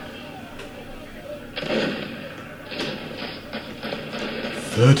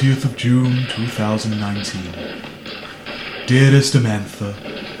30th of June 2019. Dearest Amantha,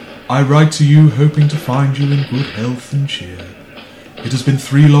 I write to you hoping to find you in good health and cheer. It has been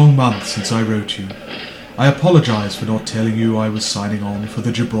 3 long months since I wrote you. I apologize for not telling you I was signing on for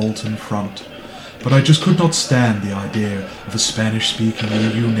the Gibraltar front, but I just could not stand the idea of a Spanish-speaking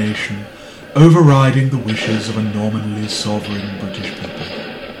EU nation overriding the wishes of a nominally sovereign British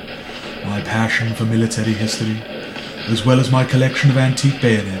people. My passion for military history, as well as my collection of antique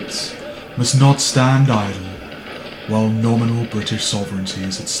bayonets, must not stand idle while nominal British sovereignty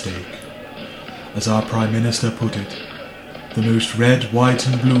is at stake. As our Prime Minister put it, the most red, white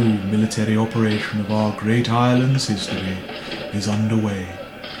and blue military operation of our great island's history is underway,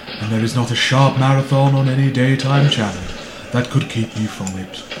 and there is not a sharp marathon on any daytime channel that could keep me from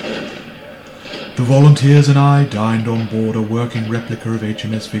it. The volunteers and I dined on board a working replica of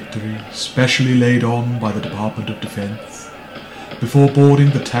HMS Victory, specially laid on by the Department of Defence, before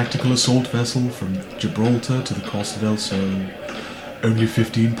boarding the tactical assault vessel from Gibraltar to the Costa del Sol, only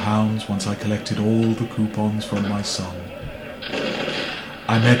 £15 once I collected all the coupons from my son.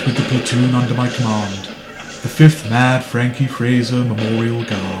 I met with the platoon under my command, the 5th Mad Frankie Fraser Memorial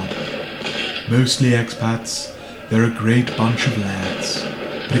Guard. Mostly expats, they're a great bunch of lads,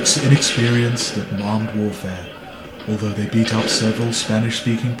 but inexperienced at armed warfare, although they beat up several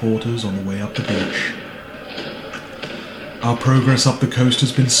Spanish-speaking porters on the way up the beach. Our progress up the coast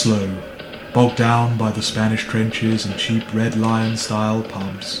has been slow, bogged down by the Spanish trenches and cheap Red Lion-style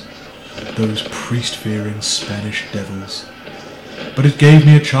pubs, those priest-fearing Spanish devils. But it gave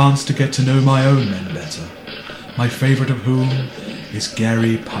me a chance to get to know my own men better, my favourite of whom is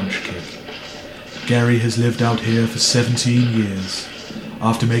Gary Punchkick. Gary has lived out here for 17 years,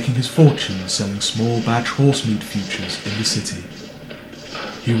 after making his fortune selling small batch horse meat futures in the city.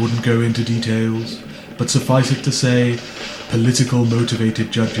 He wouldn't go into details, but suffice it to say, political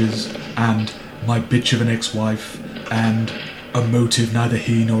motivated judges and my bitch of an ex-wife and a motive neither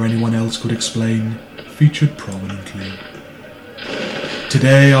he nor anyone else could explain featured prominently.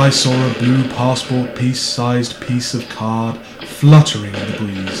 Today I saw a blue passport piece-sized piece of card fluttering in the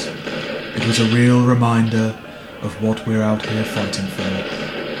breeze. It was a real reminder of what we're out here fighting for.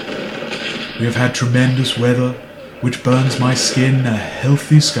 We have had tremendous weather, which burns my skin a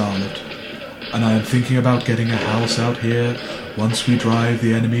healthy scarlet, and I am thinking about getting a house out here once we drive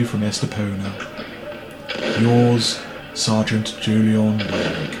the enemy from Estepona. Yours, Sergeant Julian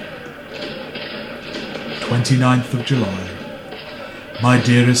Wegg. 29th of July. My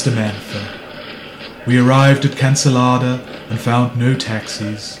dearest Amantha, we arrived at Cancelada and found no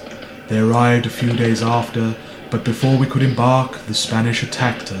taxis. They arrived a few days after, but before we could embark, the Spanish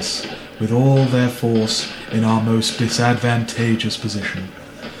attacked us with all their force in our most disadvantageous position.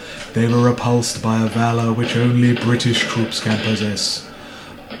 They were repulsed by a valour which only British troops can possess,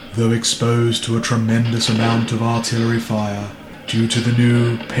 though exposed to a tremendous amount of artillery fire due to the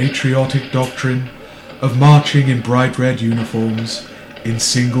new patriotic doctrine of marching in bright red uniforms in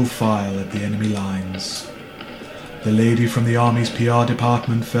single file at the enemy lines. The lady from the Army's PR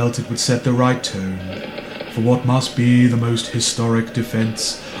department felt it would set the right tone for what must be the most historic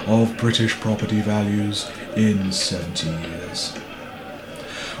defence of British property values in 70 years.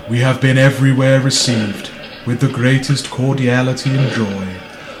 We have been everywhere received with the greatest cordiality and joy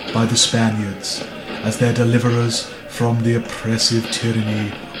by the Spaniards as their deliverers from the oppressive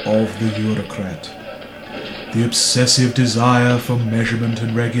tyranny of the bureaucrat. The obsessive desire for measurement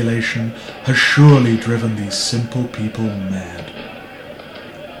and regulation has surely driven these simple people mad.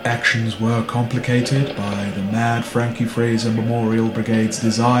 Actions were complicated by the Mad Frankie Fraser Memorial Brigade's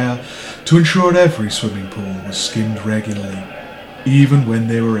desire to ensure every swimming pool was skimmed regularly, even when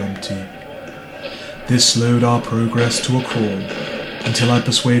they were empty. This slowed our progress to a crawl, until I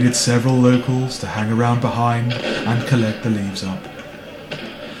persuaded several locals to hang around behind and collect the leaves up.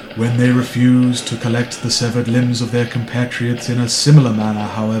 When they refused to collect the severed limbs of their compatriots in a similar manner,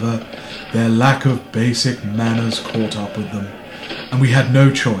 however, their lack of basic manners caught up with them, and we had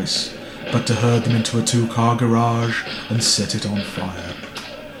no choice but to herd them into a 2-car garage and set it on fire.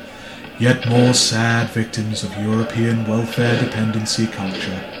 Yet more sad victims of European welfare dependency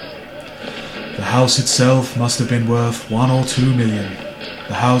culture. The house itself must have been worth 1 or 2 million.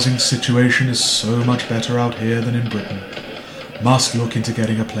 The housing situation is so much better out here than in Britain. Must look into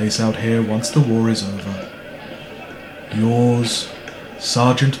getting a place out here once the war is over. Yours,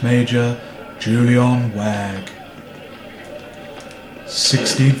 Sergeant Major Julian Wagg.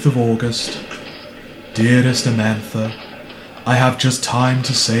 16th of August. Dearest Amantha, I have just time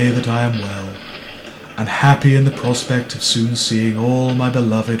to say that I am well, and happy in the prospect of soon seeing all my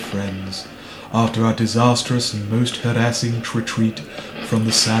beloved friends after our disastrous and most harassing retreat from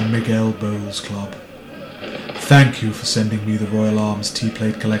the San Miguel Bowls Club. Thank you for sending me the Royal Arms tea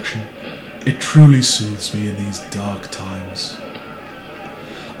plate collection. It truly soothes me in these dark times.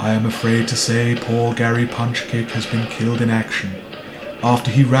 I am afraid to say poor Gary Punchkick has been killed in action.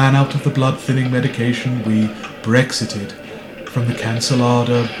 After he ran out of the blood-thinning medication we Brexited from the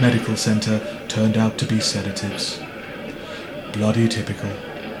Cancelada Medical Centre turned out to be sedatives. Bloody typical.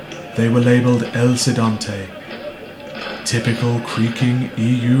 They were labelled El Sedante. Typical creaking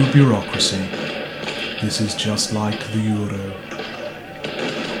EU bureaucracy. This is just like the Euro.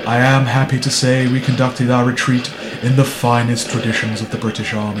 I am happy to say we conducted our retreat in the finest traditions of the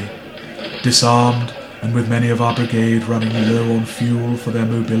British Army. Disarmed, and with many of our brigade running low on fuel for their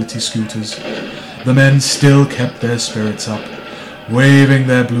mobility scooters, the men still kept their spirits up, waving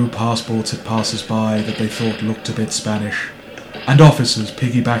their blue passports at passers-by that they thought looked a bit Spanish, and officers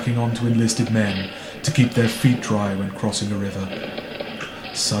piggybacking onto enlisted men to keep their feet dry when crossing a river.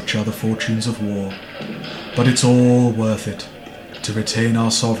 Such are the fortunes of war, but it's all worth it to retain our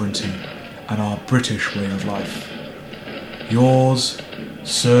sovereignty and our British way of life. Yours,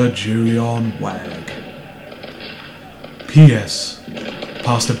 Sir Julian Wagg. P.S.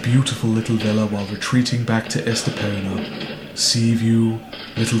 Past a beautiful little villa while retreating back to Estepona. Sea view,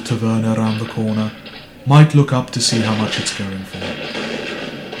 little taverna around the corner. Might look up to see how much it's going for.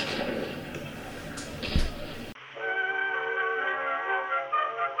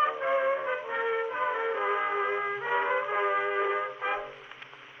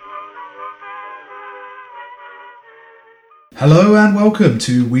 Hello and welcome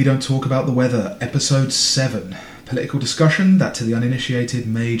to We Don't Talk About the Weather, Episode 7. Political discussion that to the uninitiated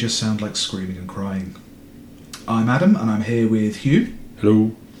may just sound like screaming and crying. I'm Adam and I'm here with Hugh.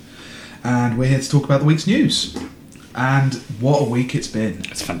 Hello. And we're here to talk about the week's news. And what a week it's been.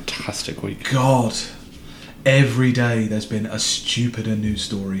 It's a fantastic week. God. Every day there's been a stupider news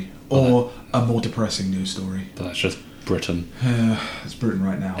story or a more depressing news story. But that's just Britain. It's Britain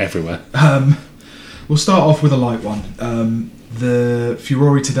right now. Everywhere. We'll start off with a light one. The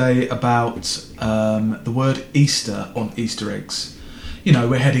furore today about the word Easter on Easter eggs. You know,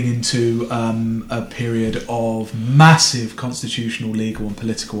 we're heading into a period of massive constitutional, legal and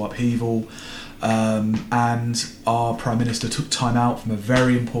political upheaval, and our Prime Minister took time out from a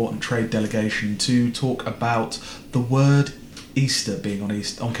very important trade delegation to talk about the word Easter being on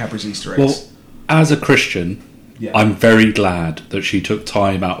Cadbury's Easter eggs. Well, as a Christian, I'm very glad that she took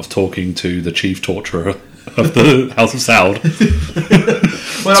time out of talking to the chief torturer of the House of Saud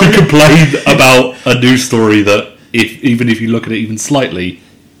to complain about a news story that, even if you look at it even slightly,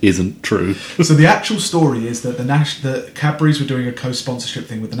 isn't true. So the actual story is that the Cadbury's were doing a co-sponsorship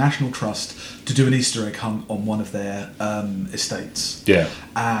thing with the National Trust to do an Easter egg hunt on one of their estates. Yeah.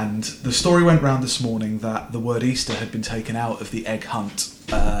 And the story went round this morning that the word Easter had been taken out of the egg hunt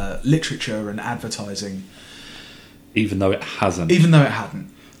literature and advertising. Even though it hasn't.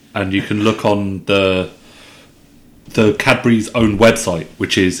 And you can look on the Cadbury's own website,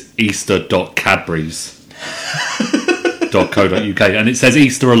 which is easter.cadburys.co.uk, and it says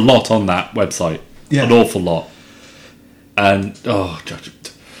Easter a lot on that website. Yeah. An awful lot. And, I thought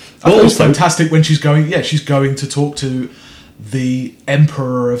it was fantastic when she's going to talk to the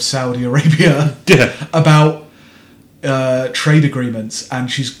Emperor of Saudi Arabia about trade agreements,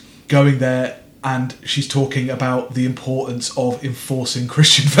 and she's going there and she's talking about the importance of enforcing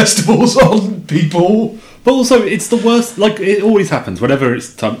Christian festivals on people. But also, it's the worst. Like, it always happens whenever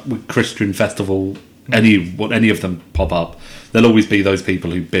it's time with Christian festival. Any of them pop up, there'll always be those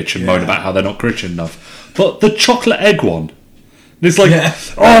people who bitch and moan about how they're not Christian enough. But the chocolate egg one, it's like,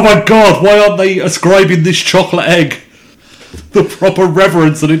 oh my God, why aren't they ascribing this chocolate egg the proper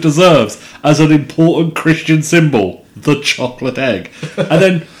reverence that it deserves as an important Christian symbol? The chocolate egg. And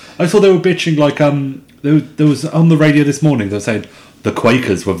then I saw they were bitching, like, there was on the radio this morning, they were saying the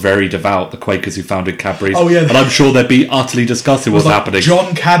Quakers were very devout, the Quakers who founded Cadbury's. Oh, yeah. And I'm sure they'd be utterly disgusted what's happening.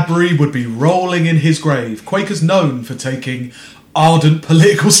 John Cadbury would be rolling in his grave. Quakers known for taking ardent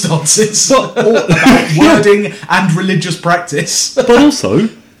political stances about wording and religious practice. But also,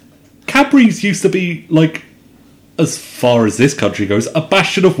 Cadbury's used to be, like, as far as this country goes, a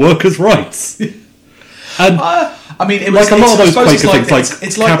bastion of workers' rights. And I mean, it was like a lot of those Quaker things, like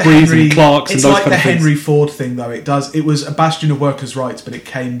Cadbury's and Clark's and those kind of things. It's like the Henry Ford thing, though. It was a bastion of workers' rights, but it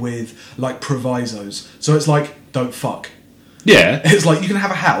came with, like, provisos. So it's like, don't fuck. Yeah. It's like, you can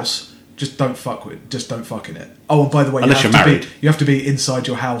have a house, just don't fuck in it. Oh, and by the way, unless you're married, you have to be inside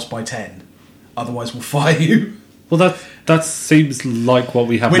your house by 10. Otherwise, we'll fire you. Well, that seems like what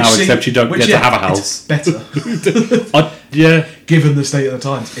we have now, except you don't get to have a house. It's better. Give given the state of the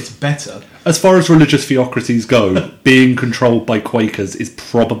times, it's better. As far as religious theocracies go, being controlled by Quakers is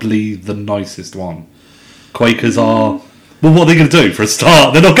probably the nicest one. Quakers are... Well, what are they going to do for a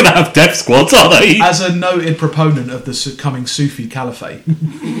start? They're not going to have death squads, are they? As a noted proponent of the coming Sufi caliphate,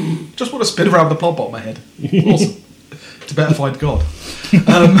 just want to spin around the pom pom my head. Awesome. To better find God.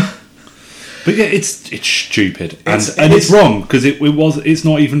 But yeah, it's stupid and it's wrong because it's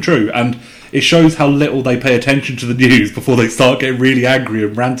not even true, and it shows how little they pay attention to the news before they start getting really angry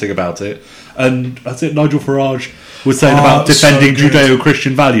and ranting about it. And that's it. Nigel Farage was saying about defending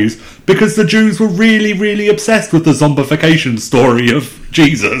Judeo-Christian values because the Jews were really, really obsessed with the zombification story of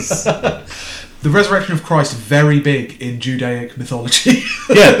Jesus. The resurrection of Christ, very big in Judaic mythology.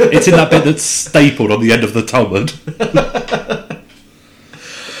 Yeah, it's in that bit that's stapled on the end of the Talmud.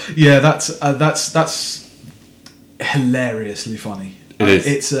 Yeah, that's hilariously funny. It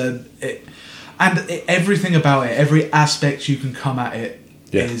is. Everything about it, every aspect you can come at it,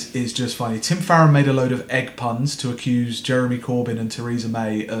 is just funny. Tim Farron made a load of egg puns to accuse Jeremy Corbyn and Theresa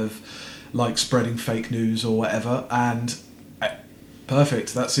May of like spreading fake news or whatever, and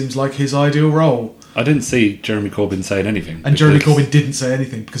perfect. That seems like his ideal role. I didn't see Jeremy Corbyn saying anything. And Jeremy Corbyn didn't say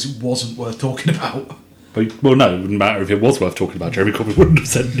anything because it wasn't worth talking about. Well, no, it wouldn't matter if it was worth talking about. Jeremy Corbyn wouldn't have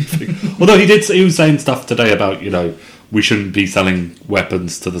said anything. Although he was saying stuff today about, we shouldn't be selling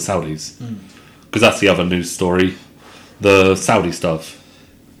weapons to the Saudis. Because that's the other news story. The Saudi stuff.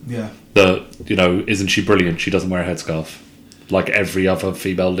 Yeah. Isn't she brilliant? She doesn't wear a headscarf. Like every other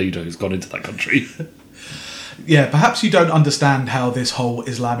female leader who's gone into that country. Yeah, perhaps you don't understand how this whole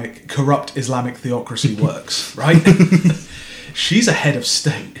corrupt Islamic theocracy works, right? She's a head of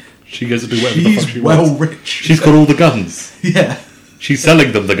state. She gets to do whatever the fuck she wants. She's well rich. She's got all the guns. Yeah. She's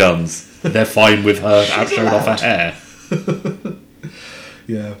selling them the guns. They're fine with her showing off her hair.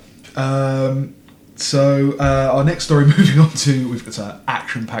 Yeah. So our next story, moving on to... It's an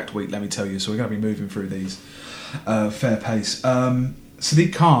action-packed week, let me tell you. So we're going to be moving through these fair pace.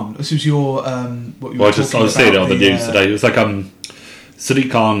 Sadiq Khan, this was your... what you were talking about. I was seeing it on the news today. It was like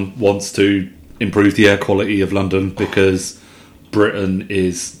Sadiq Khan wants to improve the air quality of London because Britain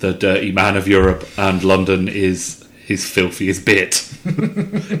is the dirty man of Europe and London is his filthiest bit.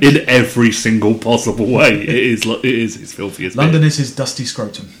 In every single possible way. It is his filthiest London bit. is his dusty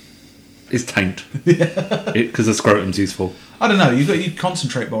scrotum. His taint. Because the scrotum's useful. I don't know, you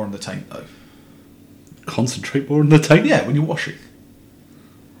concentrate more on the taint though. Concentrate more on the taint? Yeah, when you're washing.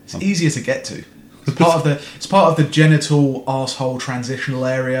 It's easier to get to. It's part of the genital arsehole transitional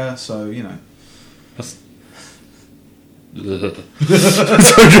area, so That's...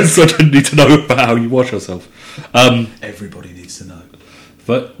 so I don't need to know about how you wash yourself. Everybody needs to know.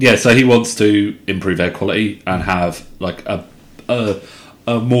 But yeah, so he wants to improve air quality and have like a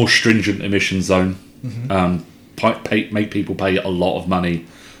more stringent emission zone. Make people pay a lot of money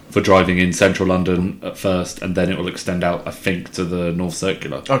for driving in central London at first, and then it will extend out, I think, to the North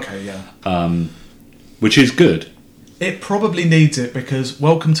Circular. Okay, yeah. Which is good. It probably needs it because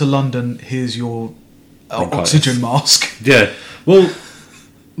welcome to London. Here's your oxygen mask. Yeah. Well,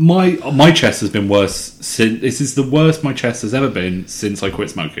 my chest has been worse since. This is the worst my chest has ever been since I quit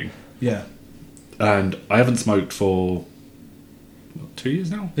smoking. Yeah. And I haven't smoked for 2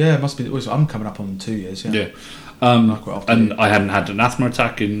 years now. Yeah, it must be. I'm coming up on 2 years. Yeah. Yeah. And I hadn't had an asthma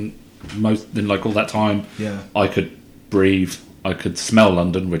attack in like all that time. Yeah. I could breathe. I could smell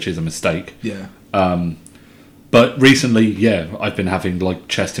London, which is a mistake. Yeah. But recently, yeah, I've been having like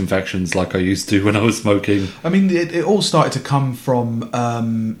chest infections like I used to when I was smoking. I mean, it all started to come from.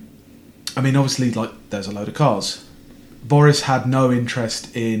 Obviously, like there's a load of cars. Boris had no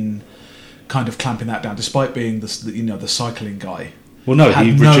interest in kind of clamping that down, despite being the cycling guy. Well, no,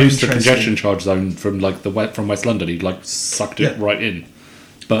 he reduced the congestion charge zone from like from West London. He like sucked it right in.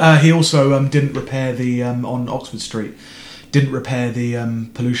 But he also didn't repair the on Oxford Street. Didn't repair the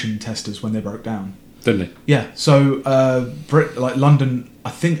pollution testers when they broke down. Didn't he? Yeah. So London,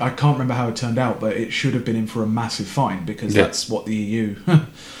 I can't remember how it turned out, but it should have been in for a massive fine because that's what the EU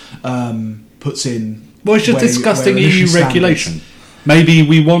puts in. Well, it's just disgusting EU regulation. Maybe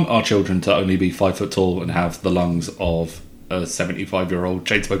we want our children to only be 5 foot tall and have the lungs of a 75-year-old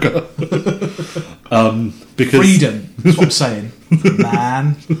chain smoker. Because freedom. That's what I'm saying,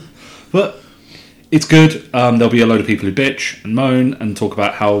 man. But it's good. There'll be a load of people who bitch and moan and talk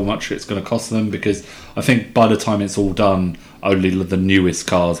about how much it's going to cost them, because I think by the time it's all done, only the newest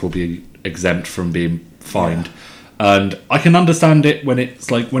cars will be exempt from being fined. Yeah. And I can understand it when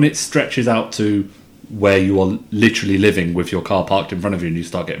it stretches out to where you are literally living with your car parked in front of you and you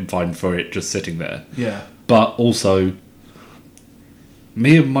start getting fined for it just sitting there. Yeah. But also,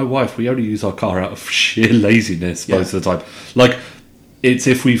 me and my wife, we only use our car out of sheer laziness most of the time. Like, it's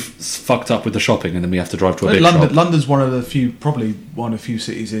if we've fucked up with the shopping and then we have to drive to a big shop. London's one of the few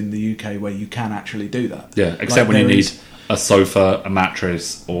cities in the UK where you can actually do that. Yeah, except when you need a sofa, a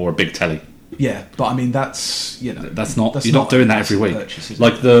mattress, or a big telly. Yeah, but I mean that's you're not doing that every week.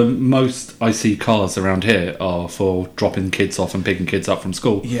 Like the most I see cars around here are for dropping kids off and picking kids up from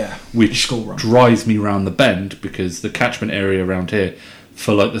school. Yeah, which drives me round the bend because the catchment area around here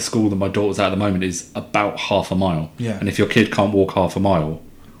for like the school that my daughter's at the moment is about half a mile. Yeah, and if your kid can't walk half a mile,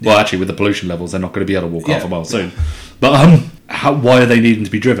 well, actually with the pollution levels, they're not going to be able to walk half a mile soon. But why are they needing to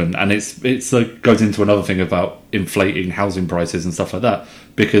be driven? And it's like goes into another thing about inflating housing prices and stuff like that.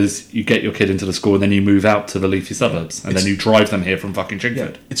 Because you get your kid into the school and then you move out to the leafy suburbs and then you drive them here from fucking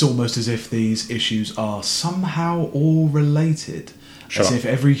Chingford. Yeah, it's almost as if these issues are somehow all related. If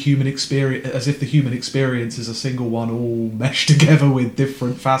the human experience is a single one all meshed together with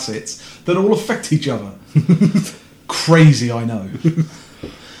different facets that all affect each other. Crazy, I know.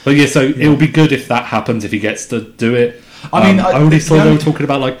 But yeah, so it will be good if that happens, if he gets to do it. I mean, I already saw they were talking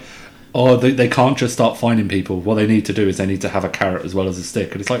about like, they can't just start finding people. What they need to do is they need to have a carrot as well as a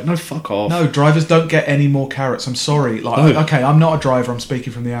stick. And it's like, no, fuck off. No, drivers don't get any more carrots. I'm sorry. Okay, I'm not a driver. I'm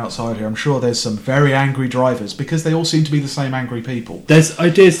speaking from the outside here. I'm sure there's some very angry drivers because they all seem to be the same angry people. There's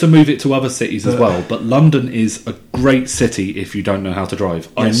ideas to move it to other cities as well. But London is a great city if you don't know how to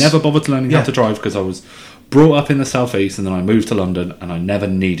drive. Yes. I never bothered learning how to drive because I was brought up in the southeast and then I moved to London and I never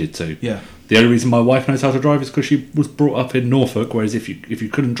needed to. Yeah. The only reason my wife knows how to drive is because she was brought up in Norfolk, whereas if you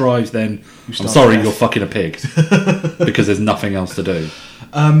couldn't drive, then I'm sorry, you're fucking a pig. Because there's nothing else to do.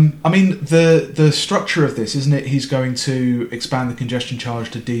 I mean, the structure of this, isn't it? He's going to expand the congestion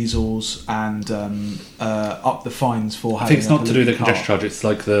charge to diesels and up the fines for having I think it's not to do with the congestion charge, it's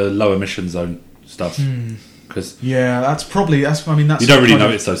like the low emission zone stuff. Cause you don't really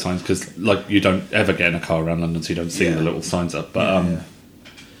notice those signs because like you don't ever get in a car around London, so you don't see the little signs up. But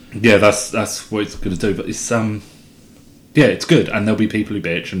that's what it's going to do. But it's it's good, and there'll be people who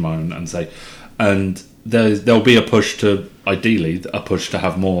bitch and moan and say, and there'll be a push to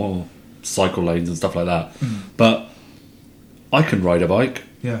have more cycle lanes and stuff like that. But I can ride a bike.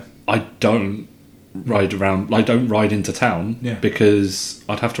 Yeah, I don't ride around. I don't ride into town because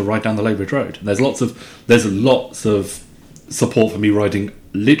I'd have to ride down the Leywood Road. There's lots of support for me riding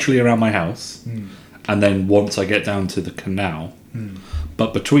literally around my house, and then once I get down to the canal.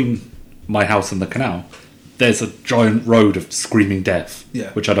 But between my house and the canal, there's a giant road of screaming death,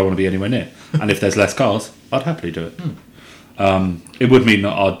 which I don't want to be anywhere near. And if there's less cars, I'd happily do it. It would mean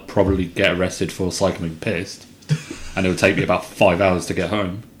that I'd probably get arrested for cycling pissed, and it would take me about 5 hours to get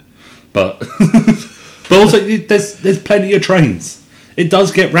home. But also, there's plenty of trains. It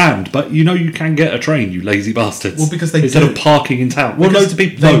does get rammed, but you can get a train, you lazy bastards. Well, because instead of parking in town. Well, loads of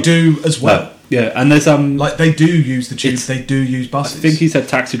people do as well. No. Yeah, and there's they do use the tubes. They do use buses. I think he said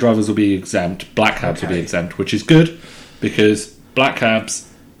taxi drivers will be exempt, black cabs will be exempt, which is good because black cabs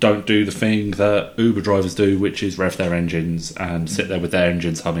don't do the thing that Uber drivers do, which is rev their engines and sit there with their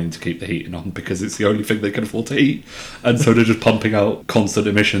engines humming to keep the heating on because it's the only thing they can afford to eat, and so they're just pumping out constant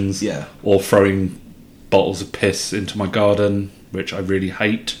emissions, or throwing bottles of piss into my garden, which I really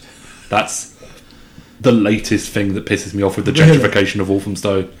hate. That's the latest thing that pisses me off with the gentrification of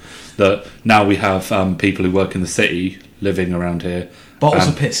Walthamstow. That now we have people who work in the city living around here. Bottles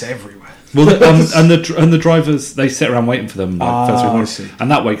of piss everywhere. Well, and the drivers, they sit around waiting for them first thing morning, and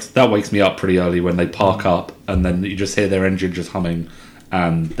that wakes me up pretty early when they park up, and then you just hear their engine just humming,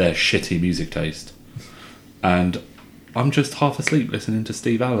 and their shitty music taste, and I'm just half asleep listening to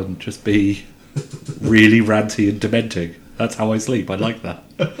Steve Allen just be really ranty and dementing. That's how I sleep. I like that.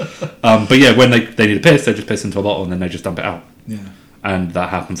 But yeah, when they need a piss, they just piss into a bottle and then they just dump it out. Yeah. And that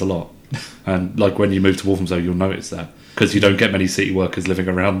happens a lot. And like when you move to Walthamstow, you'll notice that because you don't get many city workers living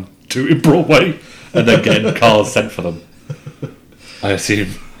around in Broadway and then getting cars sent for them. I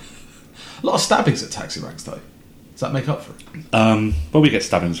assume. A lot of stabbings at taxi ranks, though. Does that make up for it? Well, we get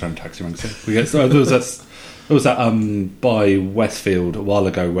stabbings around taxi ranks. Yeah. We get there was that by Westfield a while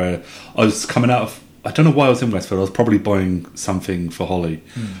ago where I was coming out of. I don't know why I was in Westfield. I was probably buying something for Holly,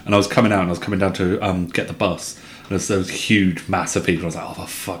 and I was coming out and I was coming down to get the bus. And there's those huge, massive people. I was like, oh, for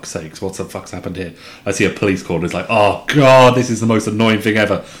fuck's sakes, what the fuck's happened here? I see a police car and it's like, oh, God, this is the most annoying thing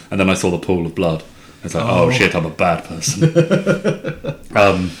ever. And then I saw the pool of blood. It's like, oh shit, I'm a bad person.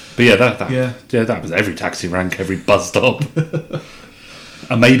 But yeah, that was every taxi rank, every bus stop.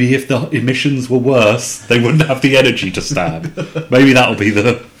 And maybe if the emissions were worse, they wouldn't have the energy to stab. Maybe that'll be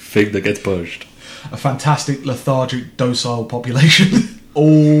the thing that gets pushed. A fantastic, lethargic, docile population,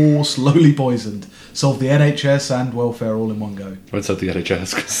 all slowly poisoned solve the NHS and welfare all in one go. I won't say the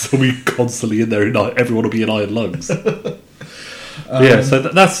NHS because we'll be constantly in there. Everyone will be in iron lungs. So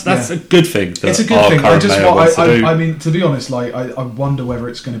that's a good thing. It's a good thing. I mean, to be honest, like I wonder whether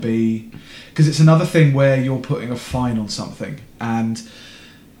it's going to be, because it's another thing where you're putting a fine on something, and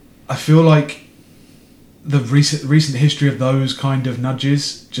I feel like the recent history of those kind of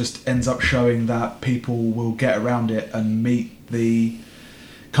nudges just ends up showing that people will get around it and meet the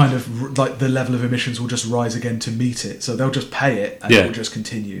kind of like the level of emissions will just rise again to meet it, so they'll just pay it and it will just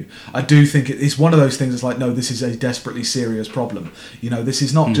continue. I do think it's one of those things. It's like, no, this is a desperately serious problem. This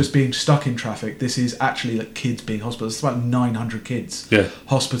is not just being stuck in traffic. This is actually like kids being hospitalised. It's about 900 kids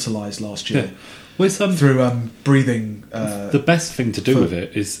hospitalised last year with through breathing. The best thing to do with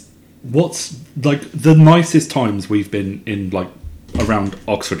it is what's like the nicest times we've been in, like around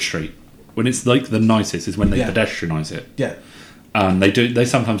Oxford Street, when it's like the nicest is when they pedestrianise it. Yeah. And they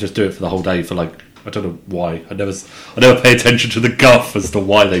sometimes just do it for the whole day for like, I don't know why. I never pay attention to the guff as to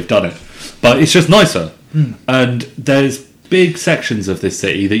why they've done it. But it's just nicer. And there's big sections of this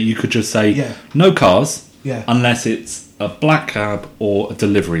city that you could just say, no cars, unless it's a black cab or a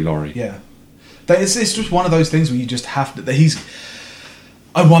delivery lorry. Yeah. It's just one of those things where you just have to...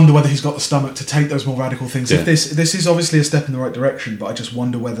 I wonder whether he's got the stomach to take those more radical things. If this is obviously a step in the right direction, but I just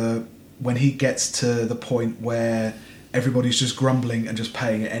wonder whether when he gets to the point where everybody's just grumbling and just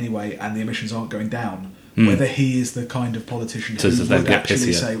paying it anyway and the emissions aren't going down, whether he is the kind of politician who would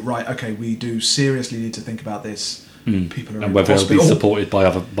actually say, right, okay, we do seriously need to think about this. People are, and whether it'll be supported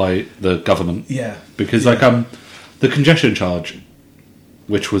by the government. Yeah. Because the congestion charge,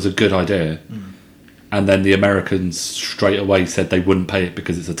 which was a good idea, and then the Americans straight away said they wouldn't pay it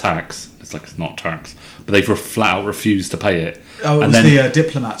because it's a tax. It's like, it's not a tax. But they flat out refused to pay it. Oh, it was the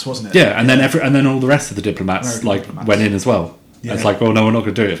diplomats, wasn't it? Yeah, and then all the rest of the diplomats went in as well. Yeah. It's like, well, no, we're not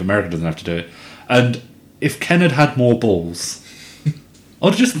going to do it if America doesn't have to do it. And if Ken had had more balls,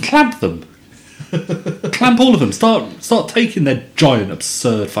 I'd just clamp them. Clamp all of them. Start taking their giant,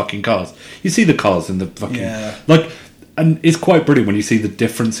 absurd fucking cars. You see the cars in the fucking... And it's quite brilliant when you see the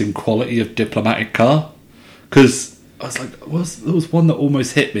difference in quality of diplomatic car. Because I was like, there was one that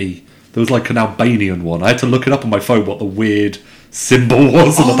almost hit me. There was like an Albanian one. I had to look it up on my phone what the weird symbol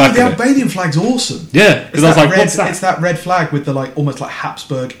was on the back of it. The Albanian flag's awesome. Yeah, because I was like, what's that? It's that red flag with the like almost like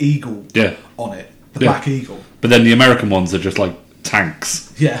Habsburg eagle on it. The black eagle. But then the American ones are just like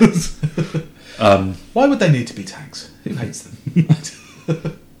tanks. Yeah. Why would they need to be tanks? Who hates them?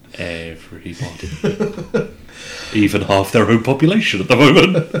 Everybody. Even half their own population at the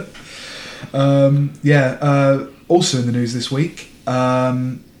moment. Also in the news this week,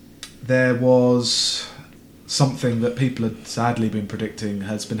 there was something that people had sadly been predicting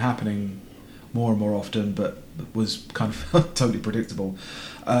has been happening more and more often, but was kind of totally predictable.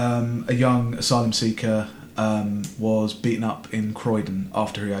 A young asylum seeker was beaten up in Croydon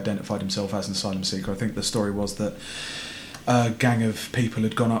after he identified himself as an asylum seeker. I think the story was that a gang of people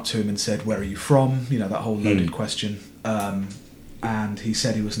had gone up to him and said, "Where are you from?" You know, that whole loaded question. And he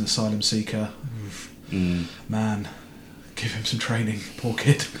said he was an asylum seeker. Man, give him some training, poor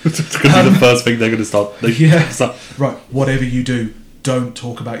kid. It's going to be the first thing they're going to start. Right, whatever you do, don't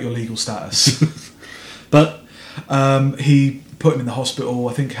talk about your legal status. But he put him in the hospital.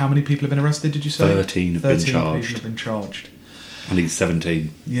 I think, how many people have been arrested, did you say? 13 have been charged. People have been charged. And he's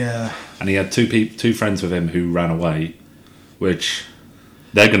 17. Yeah. And he had two friends with him who ran away, which...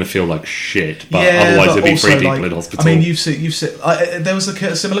 They're going to feel like shit, but otherwise there'd be 3 people in hospital. I mean, you've seen. There was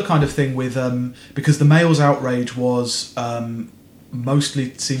a similar kind of thing with because the male's outrage was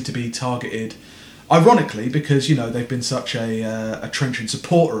mostly seemed to be targeted, ironically, because they've been such a trenchant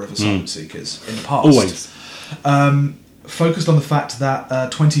supporter of asylum seekers in the past. Always focused on the fact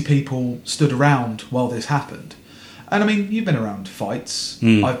that 20 people stood around while this happened, and I mean, you've been around fights.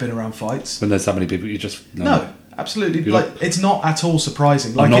 I've been around fights. When there's that many people, you just no. Absolutely, it's not at all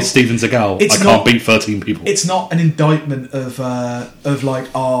surprising. I'm not Steven Seagal. I can't beat 13 people. It's not an indictment of in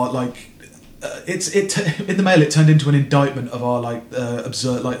the mail. It turned into an indictment of our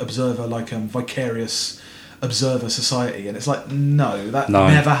vicarious observer society, and it's like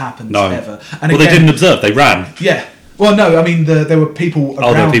never happens ever. And they didn't observe; they ran. Yeah. Well, no, I mean there were people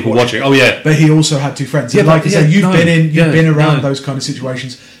around. There were people watching. Oh yeah, but he also had 2 friends. Yeah, like I said, you've been around those kind of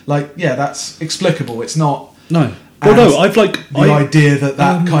situations. Like, that's explicable. It's not. No. Well, no, I've the idea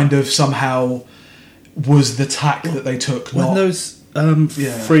that kind of somehow was the tack that they took. When those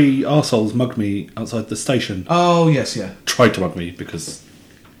 3 arseholes mugged me outside the station. Oh, yes, yeah. Tried to mug me because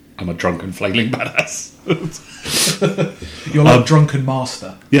I'm a drunken flailing badass. You're like drunken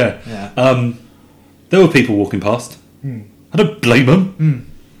master. Yeah. There were people walking past. I don't blame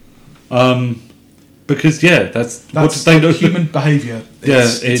them. Because that's what they know. Human behaviour.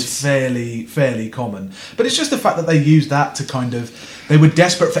 It's It's fairly common, but it's just the fact that they used that to kind of. They were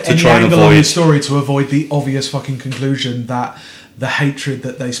desperate for any try and angle on the avoid- story to avoid the obvious fucking conclusion that the hatred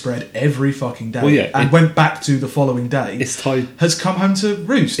that they spread every fucking day went back to the following day. It's tied. Has come home to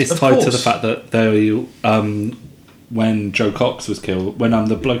roost. It's of tied course. to the fact that they, when Joe Cox was killed, when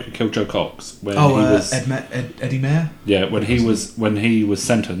the bloke who killed Joe Cox, when he was Eddie Mayer. Yeah, when he was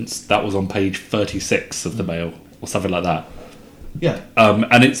sentenced, that was on page 36 of the Mail or something like that. Yeah.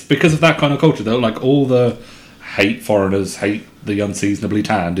 And it's because of that kind of culture. They're like all the hate foreigners, hate the unseasonably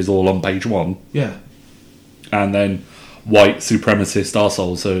tanned is all on page 1. Yeah. And then white supremacist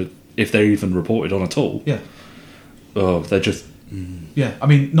arseholes, so if they're even reported on at all, they're just yeah. I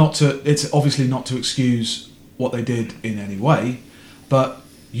mean, it's obviously not to excuse what they did in any way, but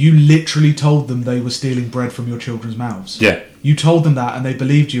you literally told them they were stealing bread from your children's mouths. Yeah. You told them that, and they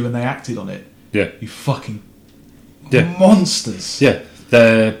believed you, and they acted on it. Yeah. You fucking monsters. Yeah.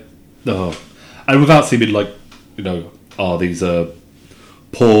 They're and without seeming like these are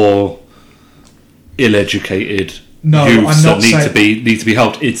poor, ill-educated youths that need to be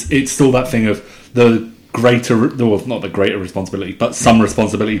helped. It's still that thing of the not the greater responsibility, but some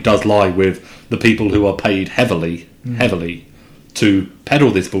responsibility does lie with the people who are paid heavily to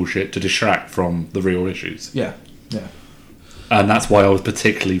peddle this bullshit to distract from the real issues. Yeah. And that's why I was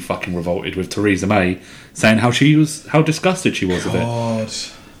particularly fucking revolted with Theresa May saying how disgusted she was of it.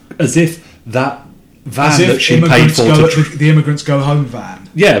 As if that van that she paid for the Immigrants Go Home van.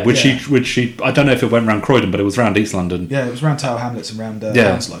 Yeah, which she I don't know if it went around Croydon, but it was around East London. Yeah, it was around Tower Hamlets and around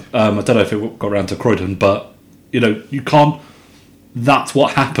Hounslow. I don't know if it got around to Croydon, but you can't. That's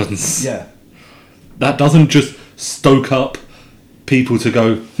what happens. Yeah, that doesn't just stoke up people to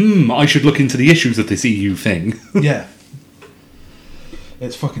go, I should look into the issues of this EU thing. Yeah,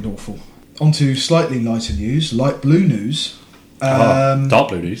 it's fucking awful. On to slightly lighter news, light blue news. Dark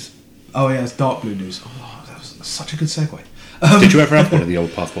blue news. Oh yeah, it's dark blue news. Oh, that was such a good segue. Did you ever have one of the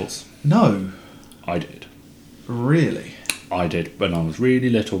old passports? No. I did. Really? I did when I was really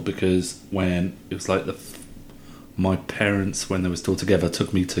little, because when it was like my parents, when they were still together,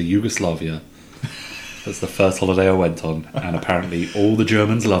 took me to Yugoslavia. That's the first holiday I went on, and apparently all the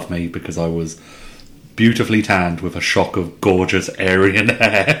Germans loved me because I was beautifully tanned with a shock of gorgeous Aryan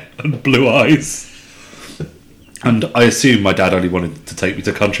hair and blue eyes. And I assume my dad only wanted to take me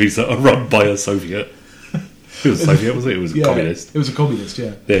to countries that are run by a Soviet. It was Soviet, was it? It was a communist. It was a communist,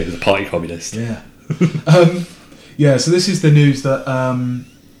 yeah. Yeah, it was a party communist. Yeah. So this is the news that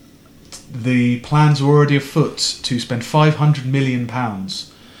the plans are already afoot to spend £500 million.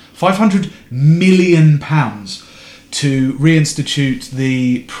 £500 million to reinstitute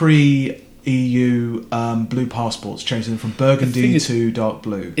the pre-EU blue passports, changing them from burgundy to dark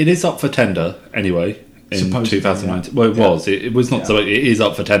blue. It is up for tender anyway. In 2019, well, it was. It was not. So it is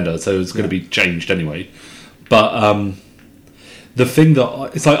up for tender, so it's going to be changed anyway. But the thing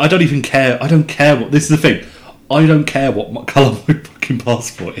that it's like, I don't even care. I don't care what. This is the thing. I don't care what colour my fucking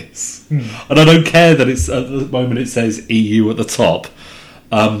passport is, and I don't care that it's at the moment it says EU at the top.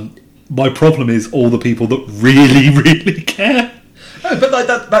 My problem is all the people that really, really care. No, but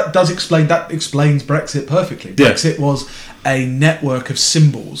that explains Brexit perfectly. Brexit was a network of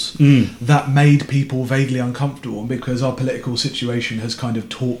symbols that made people vaguely uncomfortable, because our political situation has kind of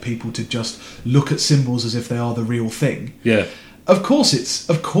taught people to just look at symbols as if they are the real thing. Yeah. Of course it's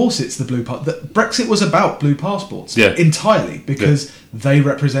the blue part. Brexit was about blue passports entirely, because they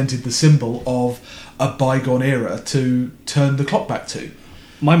represented the symbol of a bygone era to turn the clock back to.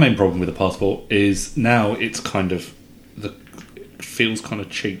 My main problem with the passport is now it's kind of it feels kind of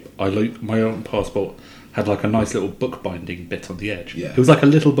cheap. I like my own passport had like a nice little bookbinding bit on the edge. Yeah. It was like a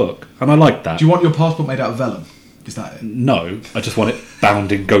little book, and I liked that. Do you want your passport made out of vellum? Is that it? No, I just want it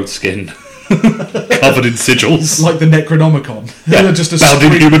bound in goat skin, covered in sigils, like the Necronomicon. Yeah, just bound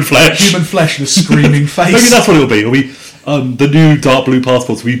in human flesh. Human flesh with a screaming face. Maybe that's what it'll be. It'll be the new dark blue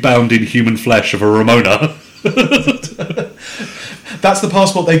passports will be bound in human flesh of a Ramona. That's the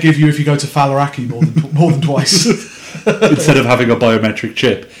passport they give you if you go to Faliraki more than twice. Instead of having a biometric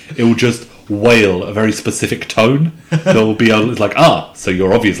chip, it will just wail a very specific tone. It'll be like, so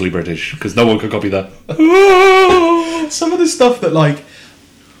you're obviously British, because no one can copy that. Some of the stuff that like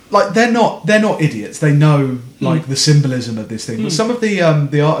they're not idiots. They know the symbolism of this thing. But some of the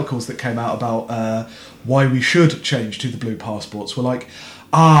articles that came out about why we should change to the blue passports were like,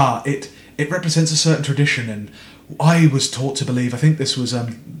 it represents a certain tradition, and I was taught to believe. I think this was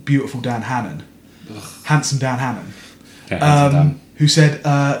beautiful Dan Hannon, handsome Dan Hannon, who said,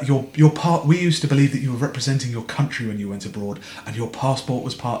 "Your part. We used to believe that you were representing your country when you went abroad, and your passport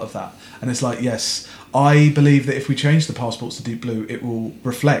was part of that." And it's like, yes, I believe that if we change the passports to deep blue, it will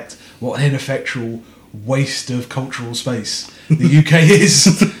reflect what an ineffectual waste of cultural space the UK is.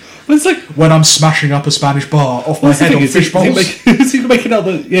 But it's like when I'm smashing up a Spanish bar off my head on fish bowls. Is he making out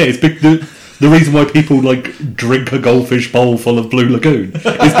that it's big. The reason why people like drink a goldfish bowl full of Blue Lagoon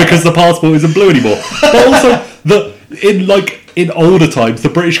is because the passport isn't blue anymore. But also in older times, the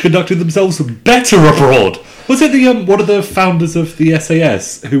British conducted themselves better abroad. Was it the one of the founders of the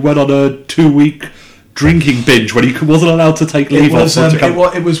SAS who went on a 2-week drinking binge when he wasn't allowed to take leave?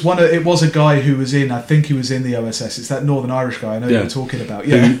 It was a guy who was in. I think he was in the OSS. It's that Northern Irish guy. I know you're talking about.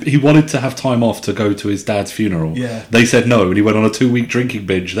 Yeah, he wanted to have time off to go to his dad's funeral. Yeah, they said no, and he went on a 2-week drinking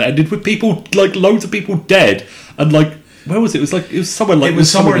binge that ended with people like loads of people dead and like. Where was it? It was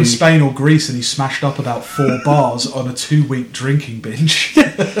somewhere in Spain or Greece, and he smashed up about 4 bars on a 2-week drinking binge.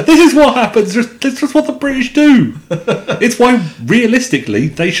 This is what happens. This is what the British do. It's why, realistically,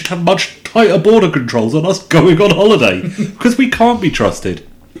 they should have much tighter border controls on us going on holiday because we can't be trusted.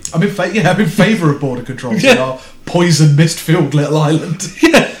 I'm in favour of border controls in our poison mist-filled little island.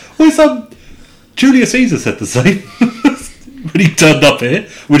 Yeah, well, Julius Caesar said the same. When he turned up here,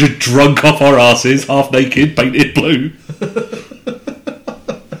 we're just drunk off our asses, half naked, painted blue.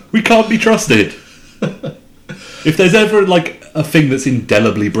 We can't be trusted. If there's ever like a thing that's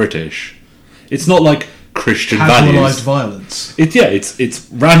indelibly British, it's not like Christian values. Casualised violence. It's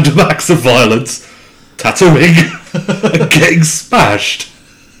random acts of violence, tattooing, and getting smashed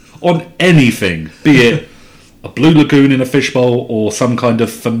on anything, be it a Blue Lagoon in a fishbowl or some kind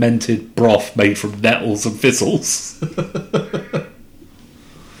of fermented broth made from nettles and thistles.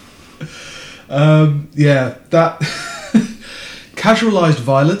 That casualised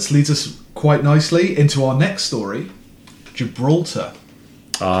violence leads us quite nicely into our next story, Gibraltar.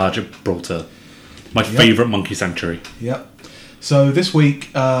 Gibraltar. My favourite monkey sanctuary. Yep. So this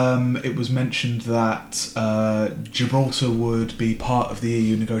week it was mentioned that Gibraltar would be part of the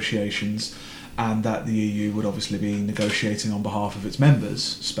EU negotiations, and that the EU would obviously be negotiating on behalf of its members,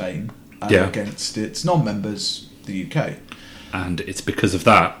 Spain, against its non-members, the UK. And it's because of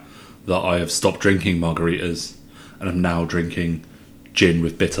that I have stopped drinking margaritas and I'm now drinking gin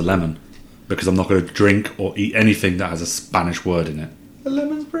with bitter lemon, because I'm not going to drink or eat anything that has a Spanish word in it. The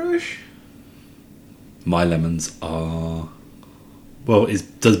lemon's British? My lemons are... Well,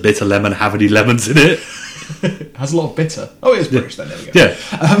 does bitter lemon have any lemons in it? It has a lot of bitter. Oh, it is British then, there we go.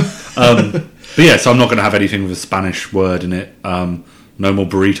 Yeah. But yeah, so I'm not going to have anything with a Spanish word in it. No more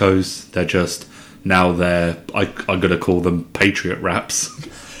burritos. They're just... Now I'm going to call them Patriot wraps.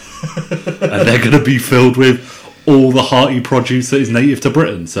 And they're going to be filled with all the hearty produce that is native to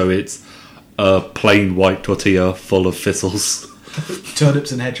Britain. So it's a plain white tortilla full of thistles.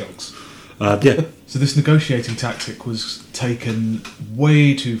 Turnips and hedgehogs. Yeah. So this negotiating tactic was taken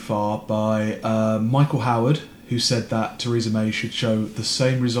way too far by Michael Howard, who said that Theresa May should show the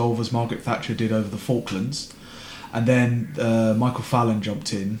same resolve as Margaret Thatcher did over the Falklands. And then Michael Fallon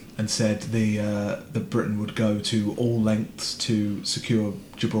jumped in and said that Britain would go to all lengths to secure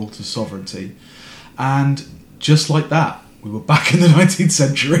Gibraltar's sovereignty. And just like that, we were back in the 19th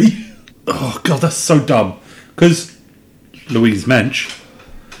century. Oh, God, that's so dumb. Because Louise Mensch,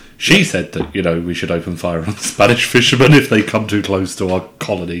 she said that, we should open fire on the Spanish fishermen if they come too close to our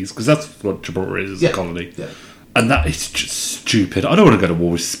colonies. Because that's what Gibraltar is, a colony. Yeah. And that is just stupid. I don't want to go to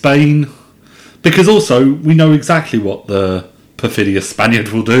war with Spain. Because also, we know exactly what the perfidious Spaniard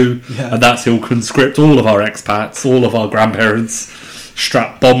will do. Yeah. And that's he'll conscript all of our expats, all of our grandparents,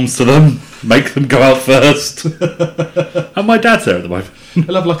 strap bombs to them, make them go out first. And my dad's there at the moment.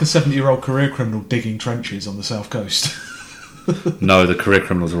 He'll have like a 70-year-old career criminal digging trenches on the south coast. No, the career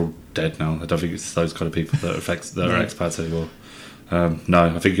criminals are all dead now. I don't think it's those kind of people that are expats anymore.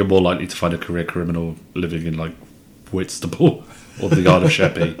 No, I think you're more likely to find a career criminal living in like Whitstable or the Isle of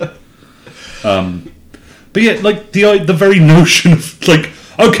Sheppey. But yeah, like the very notion of like,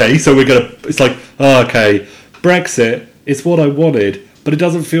 okay, so it's like, oh, okay, Brexit is what I wanted, but it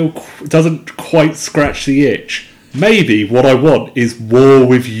doesn't quite scratch the itch. Maybe what I want is war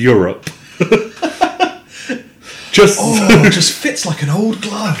with Europe. Just fits like an old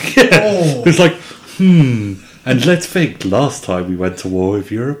glove. Yeah. Oh. It's like, and let's think, last time we went to war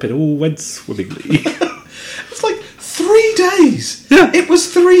with Europe, it all went swimmingly. It's like 3 days. Yeah. It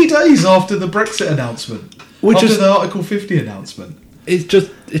was 3 days after the Brexit announcement. After the Article 50 announcement.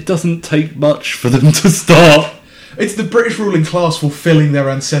 It doesn't take much for them to start. It's the British ruling class fulfilling their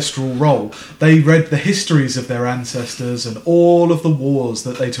ancestral role. They read the histories of their ancestors and all of the wars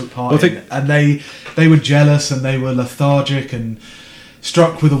that they took part in. And they were jealous and they were lethargic and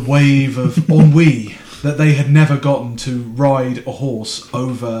struck with a wave of ennui that they had never gotten to ride a horse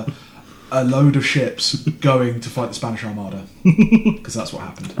over a load of ships going to fight the Spanish Armada. Because that's what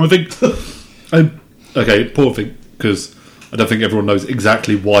happened. I think... okay, poor thing, because I don't think everyone knows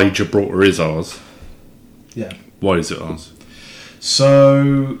exactly why Gibraltar is ours. Yeah. Why is it ours?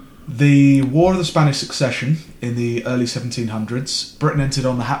 So, the War of the Spanish Succession in the early 1700s, Britain entered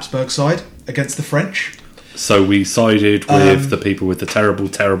on the Habsburg side against the French. So we sided with the people with the terrible,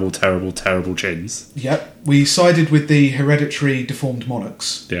 terrible, terrible, terrible chins. Yep. We sided with the hereditary deformed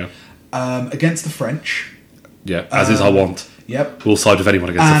monarchs. Yeah. Against the French. Yeah, as is our want. Yep. We'll side with anyone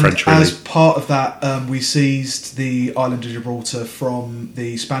against the French, really. As part of that, we seized the island of Gibraltar from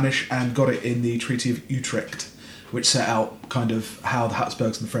the Spanish and got it in the Treaty of Utrecht, which set out kind of how the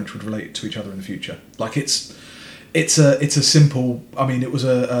Habsburgs and the French would relate to each other in the future. Like it's a simple. I mean, it was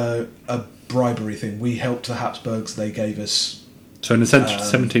a bribery thing. We helped the Habsburgs; they gave us. So in the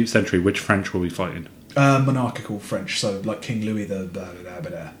 17th century, which French were we fighting? Monarchical French, so like King Louis the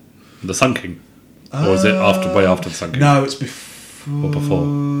The Sun King, or was it way after the Sun King? No, it's before. Or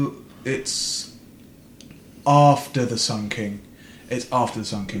before? It's after the Sun King. It's after the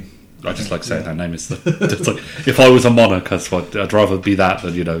Sun King. I just like saying that name. It's like, if I was a monarch, I'd rather be that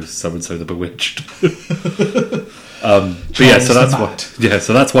than so and so the Bewitched. But yeah, so that's why. Yeah,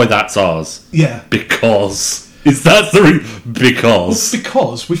 so that's why that's ours. Yeah, because because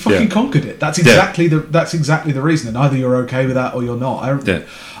we fucking conquered it. That's exactly the reason. And either you're okay with that or you're not.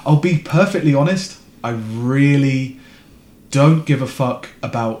 I'll be perfectly honest. I really don't give a fuck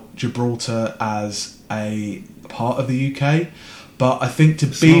about Gibraltar as a part of the UK. But I think to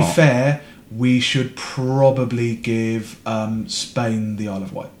be fair, we should probably give Spain the Isle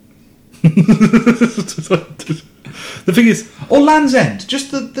of Wight. The thing is, or Land's End, just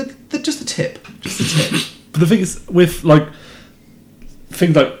the tip, But the thing is, with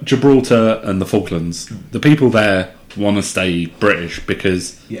things like Gibraltar and the Falklands, the people there want to stay British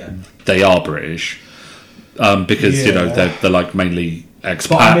because they are British, because they're like mainly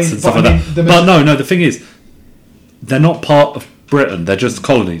expats and stuff like that. But no, the thing is, they're not part of Britain; they're just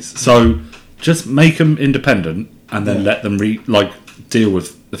colonies. So just make them independent and then let them deal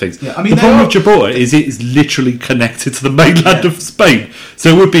with the things. Yeah, I mean, the problem with Gibraltar is it is literally connected to the mainland of Spain, so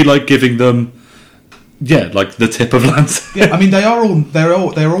it would be like giving them. Yeah, like the tip of land. Yeah, I mean they're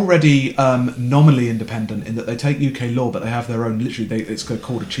already nominally independent in that they take UK law, but they have their own. Literally, it's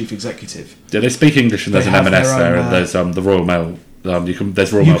called a chief executive. Yeah, they speak English, and there's an M&S there, and there's the Royal Mail.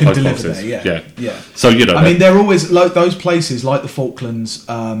 There's Royal Mail post boxes. Yeah. So I mean, they're always like those places, like the Falklands,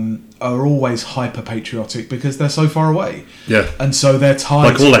 are always hyper patriotic because they're so far away. Yeah, and so they're tied.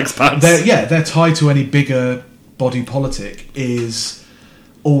 Like all expats. They're tied to any bigger body politic is.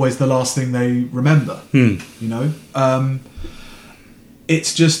 Always the last thing they remember.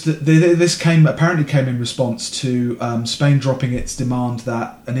 It's just that this apparently came in response to Spain dropping its demand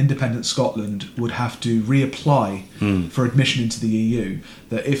that an independent Scotland would have to reapply for admission into the EU.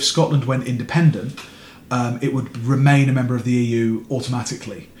 That if Scotland went independent, it would remain a member of the EU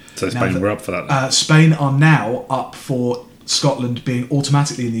automatically. So Spain were up for that. Spain are now up for Scotland being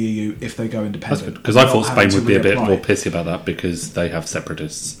automatically in the EU if they go independent. Because I thought Spain would be a bit more pissy about that because they have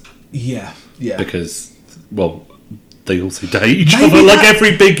separatists. Yeah. Because, they also date each other like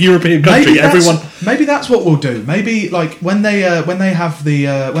every big European country. Maybe that's what we'll do. Maybe like when they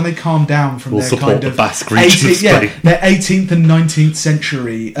calm down from their kind of Basque region of Spain. Their 18th and 19th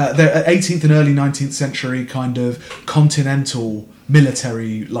century, their 18th and early 19th century kind of continental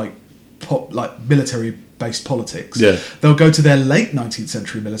military military-based politics. Yeah. They'll go to their late 19th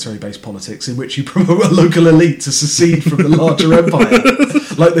century military-based politics in which you promote a local elite to secede from the larger empire,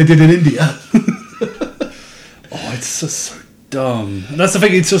 like they did in India. It's just so dumb. That's the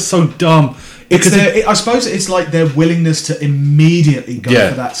thing, it's just so dumb. I suppose it's like their willingness to immediately go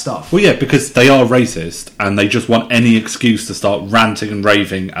for that stuff. Well, yeah, because they are racist and they just want any excuse to start ranting and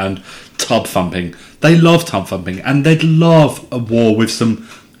raving and tub thumping. They love tub thumping and they'd love a war with some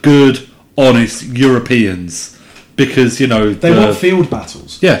good, honest Europeans. Because, they want field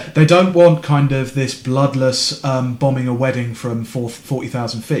battles. Yeah. They don't want kind of this bloodless bombing a wedding from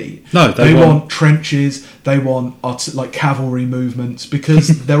 40,000 feet. No, they want trenches. They want cavalry movements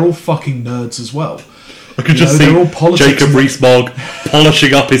because they're all fucking nerds as well. I could just see Jacob Rees-Mogg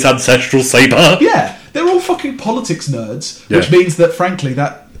polishing up his ancestral sabre. Yeah, they're all fucking politics nerds, which means that, frankly,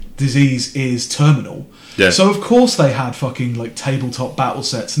 that disease is terminal. Yeah. So of course they had fucking tabletop battle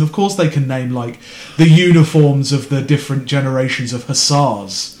sets, and of course they can name the uniforms of the different generations of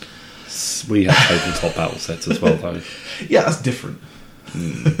hussars. We have tabletop battle sets as well, though. Yeah, that's different.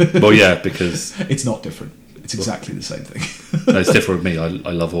 Well, yeah, because it's not different. It's exactly the same thing. No, it's different with me.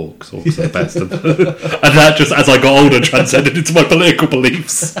 I love orcs. Orcs are the best. And that just, as I got older, transcended into my political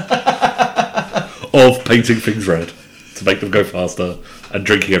beliefs of painting things red to make them go faster and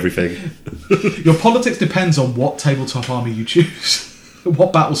drinking everything. Your politics depends on what tabletop army you choose.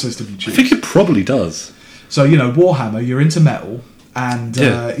 What battle system you choose. I think it probably does. So, Warhammer, you're into metal. And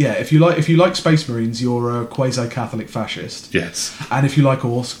if you like Space Marines, you're a quasi-Catholic fascist. Yes. And if you like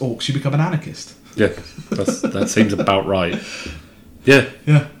orcs, you become an anarchist. Yeah, that seems about right. Yeah,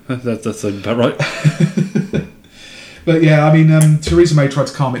 that seems about right. But yeah, Theresa May tried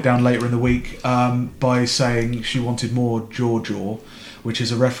to calm it down later in the week by saying she wanted more jaw, which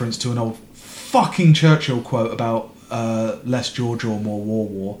is a reference to an old fucking Churchill quote about less jaw, more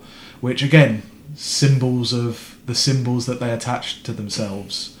war, which again, symbols that they attached to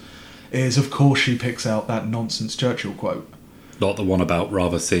themselves is, of course, she picks out that nonsense Churchill quote. Not the one about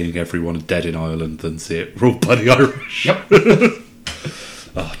rather seeing everyone dead in Ireland than see it ruled by the Irish. Yep.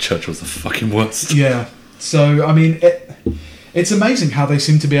 Oh, Churchill's the fucking worst. Yeah. So, it's amazing how they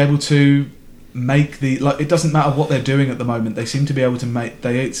seem to be able to make it doesn't matter what they're doing at the moment, they seem to be able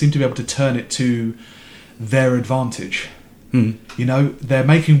to turn it to their advantage. They're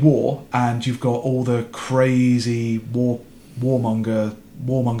making war, and you've got all the crazy warmonger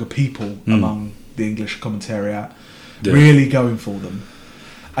people among the English commentariat really going for them.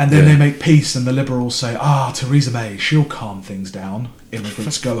 And then they make peace, and the Liberals say, Theresa May, she'll calm things down.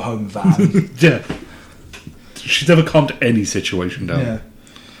 Immigrants go home van. Yeah. She's never calmed any situation down. Yeah.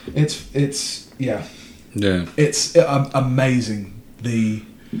 It's amazing the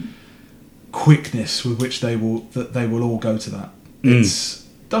quickness with which they will all go to that. It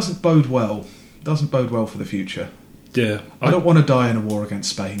doesn't bode well for the future. Yeah. I don't want to die in a war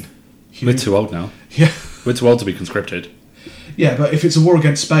against Spain. We're too old now. Yeah. We're too old to be conscripted. Yeah, but if it's a war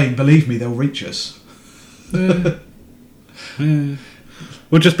against Spain, believe me, they'll reach us. We'll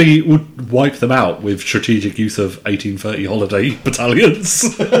wipe them out with strategic use of 1830 holiday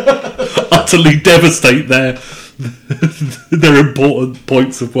battalions. Utterly devastate their important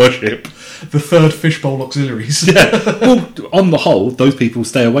points of worship. The third fishbowl auxiliaries. Yeah. Well, on the whole, those people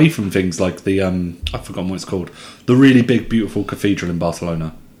stay away from things like the I've forgotten what it's called. The really big, beautiful cathedral in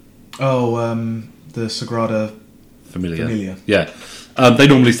Barcelona. Oh, the Sagrada Familia. Yeah. They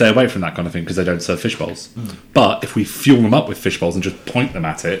normally stay away from that kind of thing because they don't serve fish bowls. But if we fuel them up with fish bowls and just point them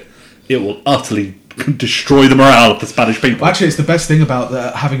at it, it will utterly destroy the morale of the Spanish people. Well, actually, it's the best thing about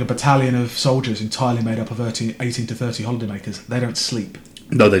having a battalion of soldiers entirely made up of 18 to 30 holidaymakers. They don't sleep.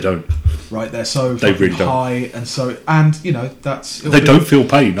 No, they don't. Right, they're so they really high, don't. and they don't feel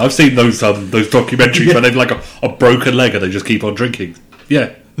pain. I've seen those documentaries where they've like a broken leg and they just keep on drinking.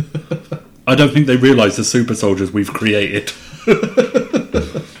 Yeah. I don't think they realise the super soldiers we've created.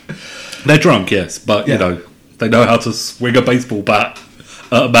 They're drunk, yes, but they know how to swing a baseball bat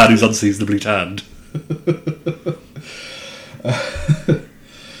at a man who's unseasonably tanned.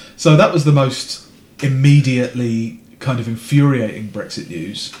 So that was the most immediately kind of infuriating Brexit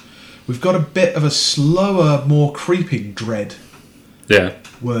news. We've got a bit of a slower, more creeping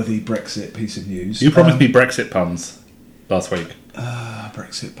dread-worthy Brexit piece of news. You promised me Brexit puns last week.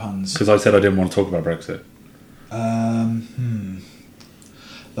 Brexit puns. Because I said I didn't want to talk about Brexit.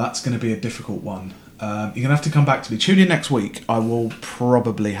 That's going to be a difficult one. You're going to have to come back to me. Tune in next week. I will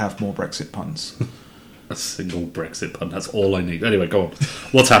probably have more Brexit puns. A single Brexit pun. That's all I need. Anyway, go on.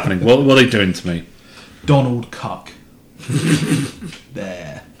 What's happening? What are they doing to me? Donald Cuck.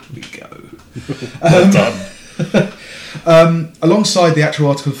 There we go. Well done. Alongside the actual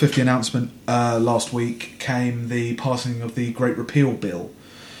Article 50 announcement last week came the passing of the Great Repeal Bill,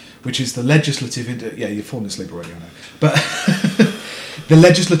 which is the legislative... you're falling asleep already, I know. But the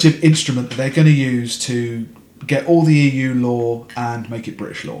legislative instrument that they're going to use to get all the EU law and make it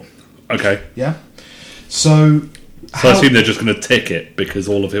British law. Okay. Yeah? So I assume they're just going to tick it because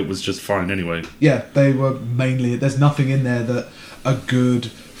all of it was just fine anyway. Yeah, they were mainly... There's nothing in there that a good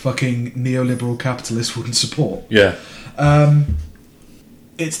fucking neoliberal capitalist wouldn't support. Yeah.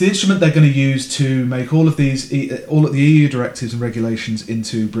 It's the instrument they're going to use to make all of the EU directives and regulations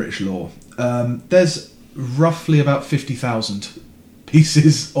into British law. There's roughly about 50,000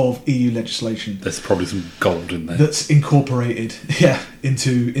 pieces of EU legislation. There's probably some gold in there that's incorporated,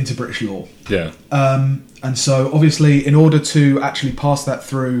 into British law. Yeah. And so, obviously, in order to actually pass it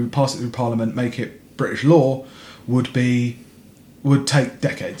through Parliament, make it British law, would take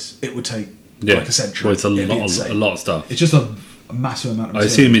decades. It would take like a century. Well, it's a lot of stuff. It's just a a massive amount of I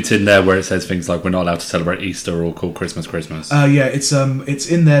material. assume it's in there where it says things like we're not allowed to celebrate Easter or call Christmas Christmas. Yeah, it's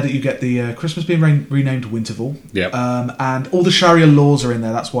in there that you get the Christmas being renamed Winterval. Yep. And all the Sharia laws are in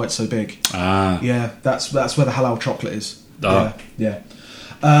there. That's why it's so big. Ah. Yeah, that's where the halal chocolate is. Ah. Yeah.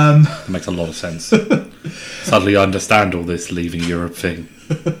 That makes a lot of sense. Suddenly I understand all this leaving Europe thing.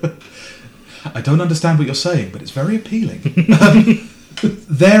 I don't understand what you're saying, but it's very appealing.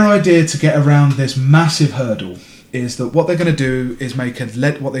 Their idea to get around this massive hurdle is that what they're going to do is make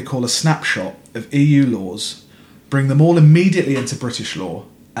what they call a snapshot of EU laws, bring them all immediately into British law,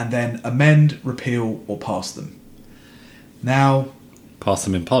 and then amend, repeal, or pass them. Now... Pass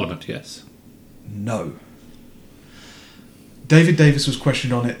them in Parliament, yes. No. David Davis was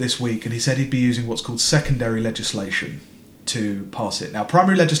questioned on it this week, and he said he'd be using what's called secondary legislation to pass it. Now,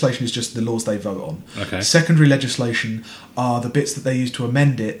 primary legislation is just the laws they vote on. Okay. Secondary legislation are the bits that they use to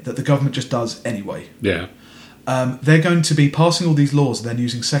amend it that the government just does anyway. Yeah. They're going to be passing all these laws and then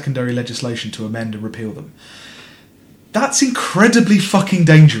using secondary legislation to amend and repeal them. That's incredibly fucking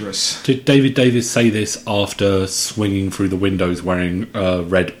dangerous. Did David Davis say this after swinging through the windows wearing a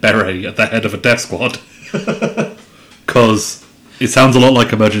red beret at the head of a death squad? Because it sounds a lot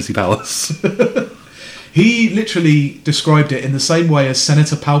like emergency powers. He literally described it in the same way as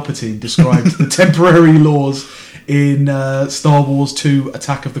Senator Palpatine described the temporary laws in Star Wars 2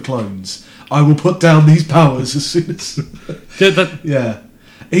 Attack of the Clones. I will put down these powers as soon as... Yeah.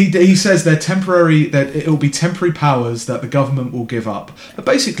 He says they're temporary, that it will be temporary powers that the government will give up. But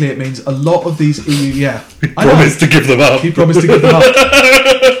basically it means a lot of these EU... Yeah. He promised to give them up. He promised to give them up.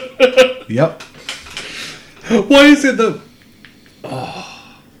 Yep. Why is it that... Oh.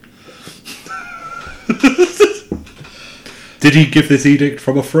 Did he give this edict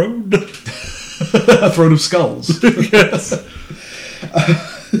from a throne? A throne of skulls. Yes.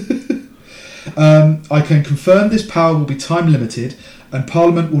 I can confirm this power will be time limited, and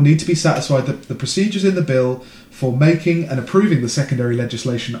Parliament will need to be satisfied that the procedures in the bill for making and approving the secondary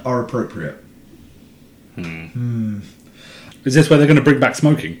legislation are appropriate. Is this where they're going to bring back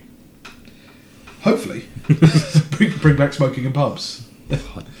smoking? Hopefully. bring back smoking in pubs.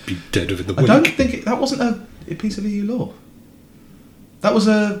 I'd be dead within the I week. don't think that wasn't a piece of EU law. That was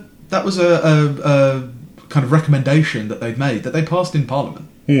a kind of recommendation that they'd made that they passed in Parliament.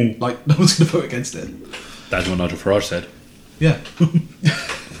 Like no one's going to vote against it. That's what Nigel Farage said. Yeah.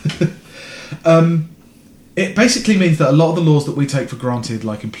 It basically means that a lot of the laws that we take for granted,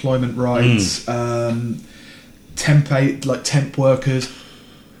 like employment rights, temp workers,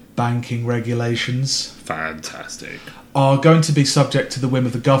 banking regulations, Fantastic. are going to be subject to the whim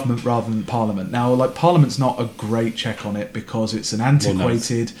of the government rather than Parliament. Now, like Parliament's not a great check on it because it's an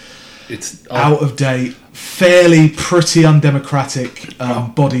antiquated, it's out of date, fairly pretty undemocratic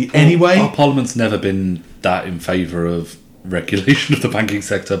body anyway. Our Parliament's never been that in favour of regulation of the banking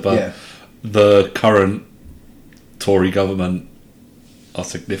sector, but the current Tory government are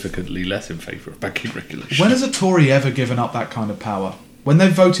significantly less in favour of banking regulation. When has a Tory ever given up that kind of power? When they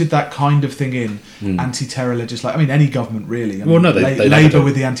voted that kind of thing in, anti-terror legislation, I mean, any government really. I mean, they Labour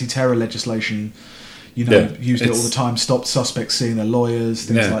with the anti-terror legislation, used it all the time, stopped suspects seeing their lawyers,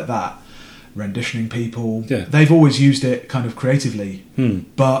 things like that, renditioning people. Yeah. They've always used it kind of creatively.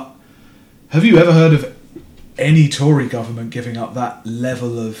 But have you ever heard of any Tory government giving up that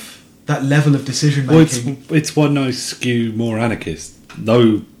level of decision making? Well, it's one nice skew more anarchist.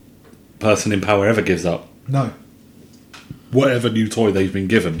 No person in power ever gives up. No. Whatever new toy they've been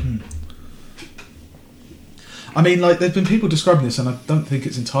given. I mean, like, there's been people describing this, and I don't think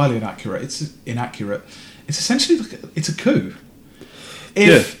it's entirely inaccurate. It's inaccurate. It's essentially it's a coup.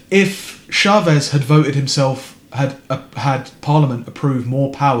 If Chavez had voted himself, had Parliament approve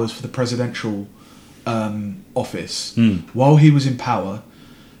more powers for the presidential office while he was in power,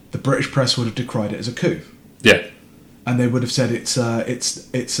 the British press would have decried it as a coup. Yeah. And they would have said it's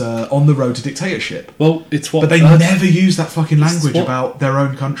on the road to dictatorship. Well, it's what. But they never use that fucking language about their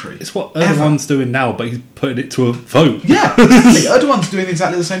own country. It's what Erdogan's doing now, but he's putting it to a vote. Yeah, exactly. Erdogan's doing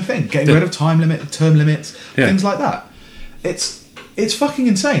exactly the same thing, getting rid of term limits, things like that. It's fucking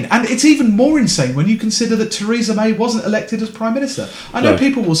insane, and it's even more insane when you consider that Theresa May wasn't elected as Prime Minister. I know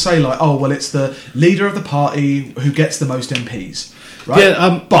people will say like, "Oh, well, it's the leader of the party who gets the most MPs." Right?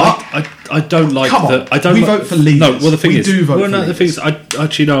 Yeah, but I don't like that. I don't. We vote for leaders. No, well, the thing is, do vote for leaders. The thing is, I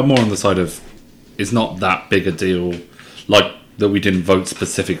actually know I'm more on the side of it's not that big a deal, like that we didn't vote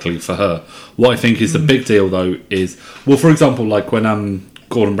specifically for her. What I think is the big deal, though, is for example, like when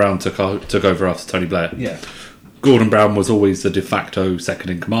Gordon Brown took over after Tony Blair. Yeah. Gordon Brown was always the de facto second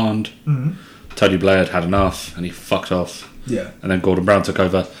in command. Tony Blair had enough, and he fucked off. Yeah. And then Gordon Brown took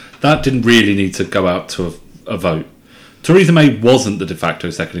over. That didn't really need to go out to a vote. Theresa May wasn't the de facto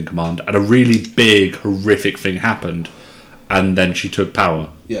second in command, and a really big, horrific thing happened, and then she took power.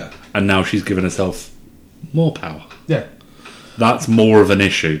 Yeah. And now she's given herself more power. Yeah. That's more of an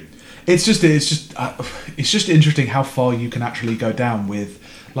issue. It's just interesting how far you can actually go down with,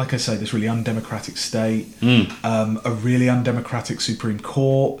 like I say, this really undemocratic state, a really undemocratic Supreme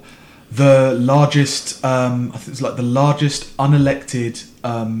Court, the largest, I think it's like the largest unelected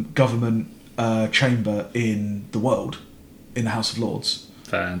government chamber in the world, in the House of Lords.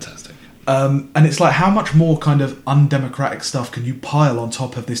 Fantastic. And it's like, how much more kind of undemocratic stuff can you pile on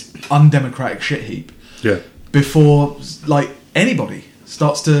top of this undemocratic shit heap? Yeah. Before, like, anybody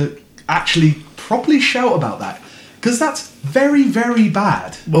starts to actually properly shout about that. Because that's very, very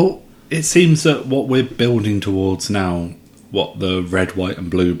bad. Well, it seems that what we're building towards now, what the red, white and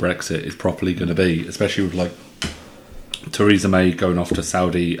blue Brexit is properly going to be, especially with, like, Theresa May going off to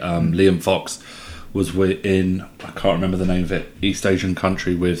Saudi, Liam Fox was in, I can't remember the name of it, East Asian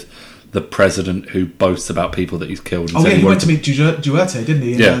country with the president who boasts about people that he's killed. And he went to meet Duterte, didn't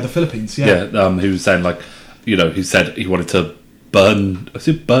he, in the Philippines? Yeah, who was saying, like, who said he wanted to burn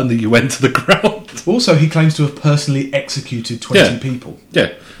the UN to the ground. Also, he claims to have personally executed 20 people.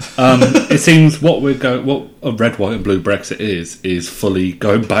 Yeah. It seems what a red, white and blue Brexit is fully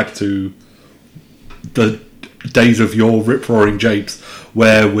going back to the days of your rip-roaring japes,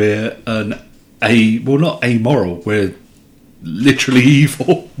 where we're not amoral, we're literally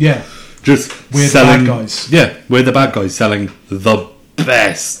evil. Yeah. Just we're selling, the bad guys. Yeah, we're the bad guys selling the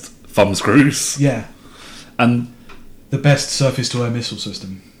best thumb screws. Yeah. And the best surface-to-air missile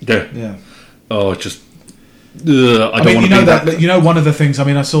system. Yeah. Yeah. Oh, just... I don't want to you know, one of the things, I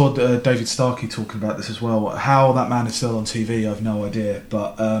mean, I saw David Starkey talking about this as well. How that man is still on TV, I've no idea.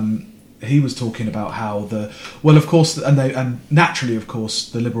 But he was talking about how of course, and naturally, of course,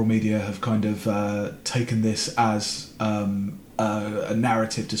 the liberal media have kind of taken this as a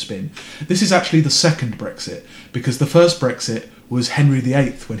narrative to spin. This is actually the second Brexit, because the first Brexit was Henry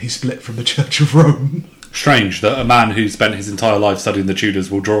VIII when he split from the Church of Rome. Strange that a man who spent his entire life studying the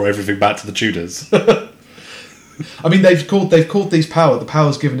Tudors will draw everything back to the Tudors. I mean, they've called these the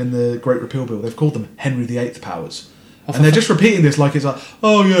powers given in the Great Repeal Bill, they've called them Henry VIII powers. And they're just repeating this like it's like,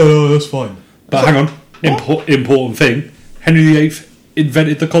 oh yeah, that's fine. But hang on, important thing, Henry VIII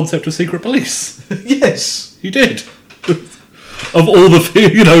invented the concept of secret police. Yes. He did. Of all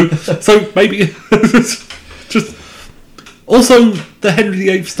the so maybe just also the Henry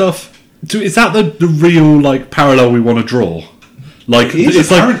VIII stuff. Is that the real like parallel we want to draw? Like it's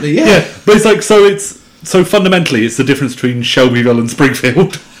apparently, like, yeah, but it's like so fundamentally it's the difference between Shelbyville and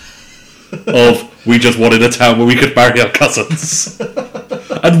Springfield. Of we just wanted a town where we could marry our cousins,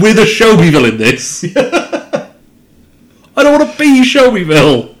 and we're the Shelbyville in this. I don't want to be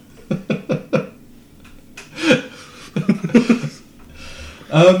Shelbyville.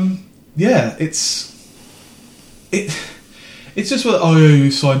 Yeah, it's just what, oh yeah, you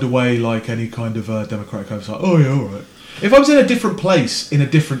signed away like any kind of democratic oversight. Oh yeah, all right. If I was in a different place, in a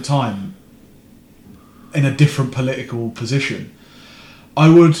different time, in a different political position, I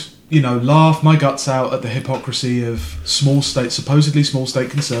would, laugh my guts out at the hypocrisy of supposedly small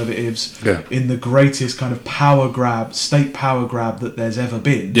state conservatives in the greatest kind of state power grab that there's ever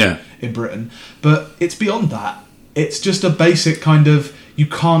been in Britain. But it's beyond that. It's just a basic kind of, you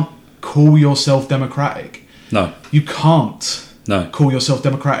can't call yourself democratic. No. You can't call yourself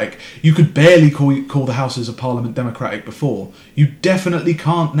democratic. You could barely call the Houses of Parliament democratic before. You definitely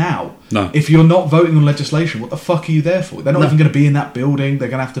can't now. No. If you're not voting on legislation, what the fuck are you there for? They're not even going to be in that building. They're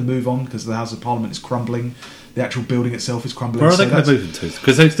going to have to move on because the House of Parliament is crumbling. The actual building itself is crumbling. Where are they going to move into?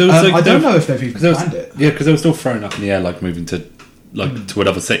 Because I don't know if they've even planned it. Yeah, because they were still thrown up in the air, like moving to to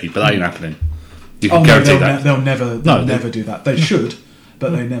another city, but that ain't happening. You can guarantee that. They'll never do that. They should,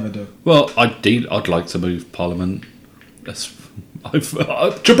 but they never do. Well, I'd like to move Parliament.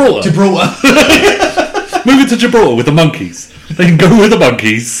 Gibraltar. Move it to Gibraltar with the monkeys. They can go with the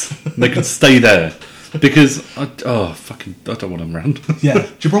monkeys. And they can stay there because I don't want them around. Yeah,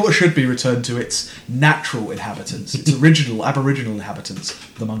 Gibraltar should be returned to its natural inhabitants, its original Aboriginal inhabitants,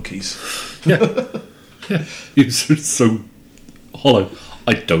 the monkeys. Yeah. It's so hollow.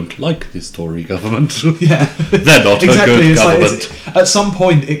 I don't like this Tory government. Yeah, they're not exactly. A good government. Like at some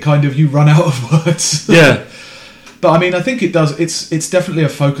point, it kind of you run out of words. Yeah. But I mean, I think it does. It's definitely a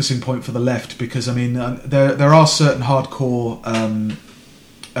focusing point for the left because I mean, there are certain hardcore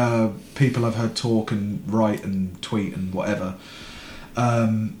people I've heard talk and write and tweet and whatever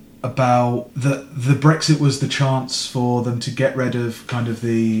about the Brexit was the chance for them to get rid of kind of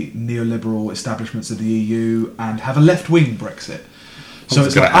the neoliberal establishments of the EU and have a left-wing Brexit. So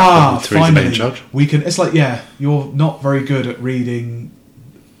it's like, finally, we can... It's like, yeah, you're not very good at reading,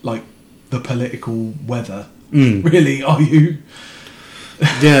 like, the political weather. Really, are you?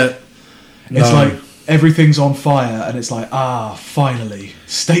 Yeah. It's like, everything's on fire, and it's like, finally,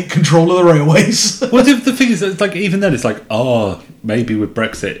 state control of the railways. Well, the thing is, it's like, even then, it's like, maybe with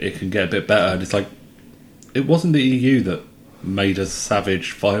Brexit it can get a bit better. And it's like, it wasn't the EU that made us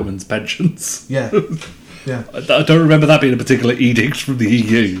savage firemen's pensions. Yeah. Yeah. I don't remember that being a particular edict from the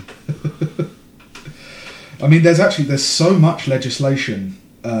EU. I mean, there's so much legislation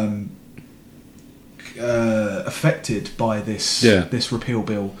affected by this repeal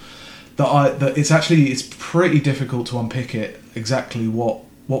bill that it's pretty difficult to unpick it exactly what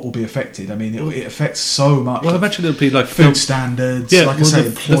will be affected. I mean, it affects so much. Well, I imagine it'll be like food standards,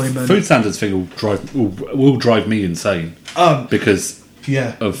 employment. The food standards thing will drive me insane because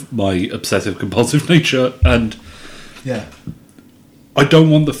of my obsessive compulsive nature, and I don't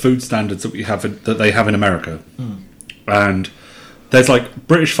want the food standards that they have in America. And there's like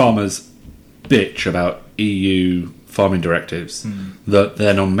British farmers bitch about EU farming directives that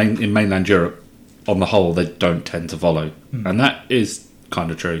then in mainland Europe, on the whole, they don't tend to follow, and that is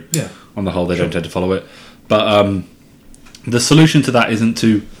kind of true. Yeah, on the whole, they don't tend to follow it. But the solution to that isn't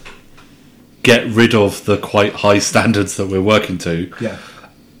to get rid of the quite high standards that we're working to,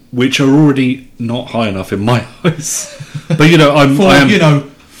 which are already not high enough in my eyes. But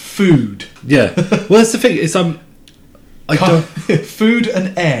food. Yeah. Well, that's the thing. It's food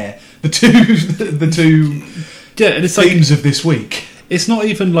and air. The two and it's themes of this week. It's not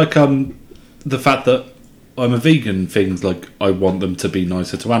even like the fact that I'm a vegan. Things like I want them to be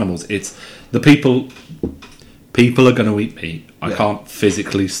nicer to animals. It's the people are going to eat meat. I can't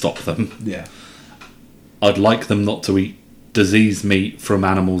physically stop them. Yeah. I'd like them not to eat diseased meat from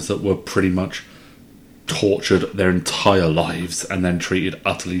animals that were pretty much tortured their entire lives and then treated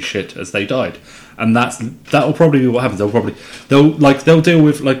utterly shit as they died. And that'll probably be what happens. They'll deal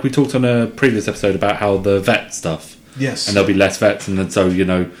with, like we talked on a previous episode about how the vet stuff. Yes. And there'll be less vets, and then so you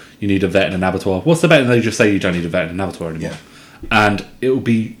need a vet in an abattoir. What's the vet? And they just say you don't need a vet in an abattoir anymore. Yeah. And it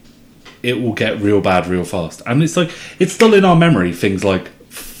will get real bad real fast. And it's like it's still in our memory, things like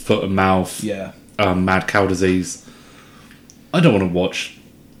foot and mouth, mad cow disease. I don't want to watch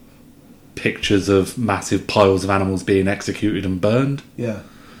pictures of massive piles of animals being executed and burned. Yeah.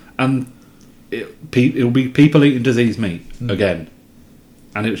 And it'll be people eating diseased meat again.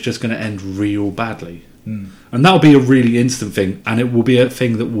 And it's just going to end real badly. And that'll be a really instant thing, and it will be a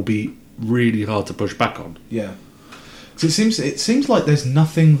thing that will be really hard to push back on. Yeah. Because it seems like there's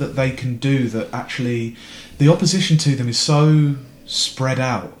nothing that they can do that actually... The opposition to them is so spread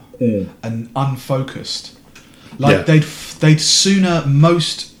out and unfocused. Like, they'd sooner...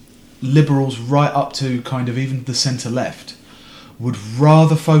 Most liberals right up to kind of even the centre-left would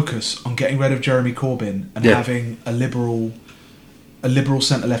rather focus on getting rid of Jeremy Corbyn and having a liberal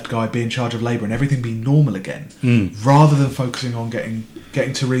centre-left guy be in charge of Labour and everything be normal again, rather than focusing on getting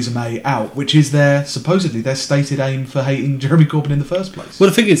Theresa May out, which is supposedly their stated aim for hating Jeremy Corbyn in the first place. Well,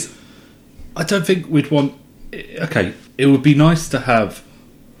 the thing is, I don't think we'd want... Okay, it would be nice to have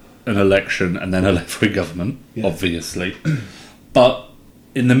an election and then a left-wing government, obviously. But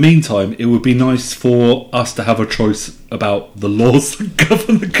in the meantime, it would be nice for us to have a choice about the laws that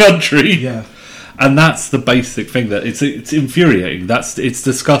govern the country. Yeah. And that's the basic thing that it's infuriating. It's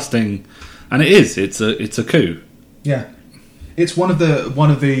disgusting, and it is. It's a coup. Yeah, it's one of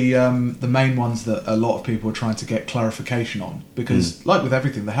the main ones that a lot of people are trying to get clarification on, because like with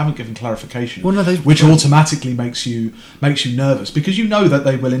everything, they haven't given clarification, which automatically makes you nervous, because you know that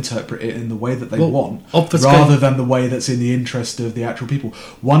they will interpret it in the way that they want, rather than the way that's in the interest of the actual people.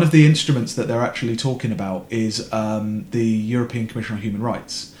 One of the instruments that they're actually talking about is the European Commission on Human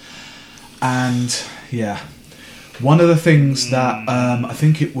Rights. And one of the things that I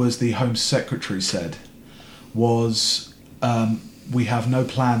think it was the Home Secretary said was we have no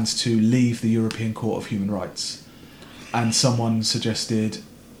plans to leave the European Court of Human Rights. And someone suggested,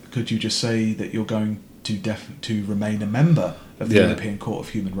 could you just say that you're going to remain a member of the European Court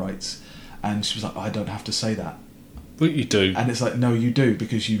of Human Rights? And she was like, I don't have to say that. But you do. And it's like, no, you do,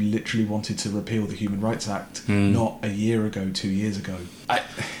 because you literally wanted to repeal the Human Rights Act not a year ago, 2 years ago.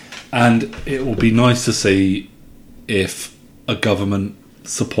 And it will be nice to see if a government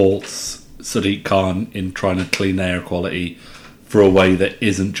supports Sadiq Khan in trying to clean air quality for a way that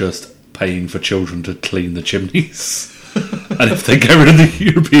isn't just paying for children to clean the chimneys. And if they get rid of the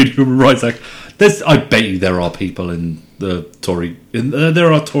European Human Rights Act, I bet you there are people in the Tory...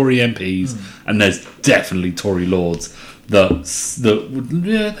 there are Tory MPs, and there's definitely Tory lords that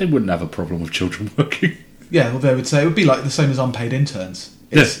they wouldn't have a problem with children working. Yeah, well, they would say it would be like the same as unpaid interns.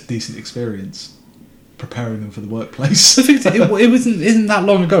 It's decent experience preparing them for the workplace. The thing is, isn't that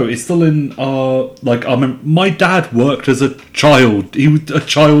long ago. It's still in our I remember my dad worked as a child. He was a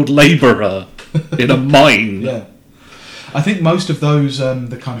child labourer in a mine. Yeah. I think most of those,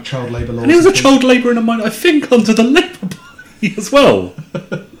 the kind of child labour laws... And he was a child labourer in a mine, I think, under the Labour Party as well.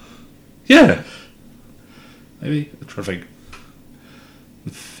 Yeah. Maybe, I'm trying to think.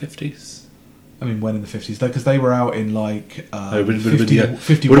 The 50s? I mean, when in the 50s? Because they were out in, like, it would have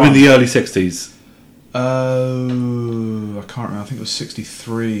 51. been the early 60s. Oh, I can't remember. I think it was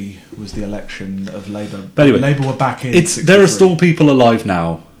 63 was the election of Labour. But anyway, Labour were back in 63. There are still people alive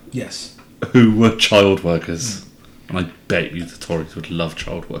now... Yes. ...who were child workers. And I bet you the Tories would love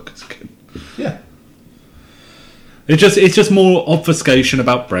child workers again. Yeah. It's just more obfuscation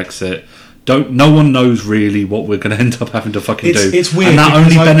about Brexit. No one knows really what we're going to end up having to fucking do. It's weird, and that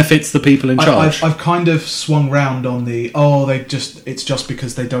only benefits the people in charge. I've kind of swung round on it's just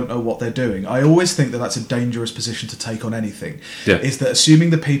because they don't know what they're doing. I always think that that's a dangerous position to take on anything. Yeah. Is that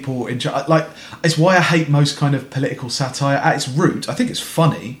assuming the people in charge... it's why I hate most kind of political satire. At its root, I think it's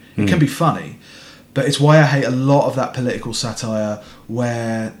funny. It can be funny. But it's why I hate a lot of that political satire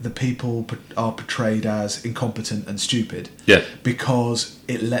where the people are portrayed as incompetent and stupid. Yeah. Because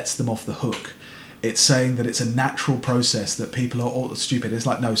it lets them off the hook. It's saying that it's a natural process that people are all stupid. It's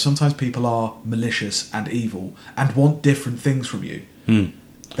like, no, sometimes people are malicious and evil and want different things from you.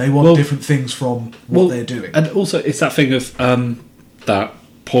 They want different things from what they're doing. And also, it's that thing of that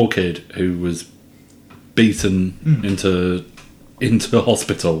poor kid who was beaten into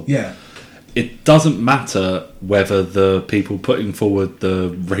hospital. Yeah. It doesn't matter whether the people putting forward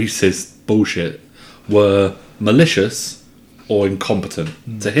the racist bullshit were malicious or incompetent.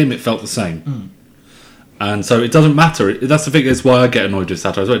 To him, it felt the same. And so it doesn't matter. That's the thing, that's why I get annoyed with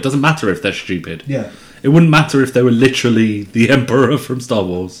satire as well. It doesn't matter if they're stupid. Yeah. It wouldn't matter if they were literally the Emperor from Star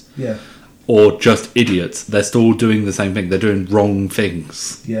Wars. Yeah. Or just idiots. They're still doing the same thing. They're doing wrong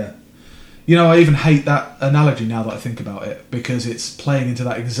things. Yeah. You know, I even hate that analogy now that I think about it, because it's playing into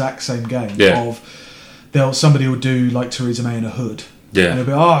that exact same game of somebody will do like Theresa May in a hood. Yeah. And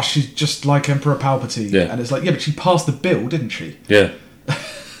they'll be, she's just like Emperor Palpatine. Yeah. And it's like, yeah, but she passed the bill, didn't she? Yeah.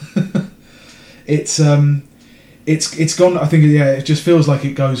 It's gone, I think, it just feels like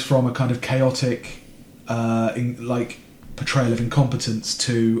it goes from a kind of chaotic, portrayal of incompetence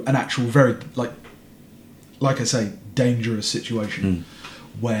to an actual very, like I say, dangerous situation.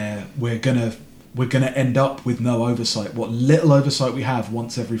 Where we're gonna end up with no oversight. What little oversight we have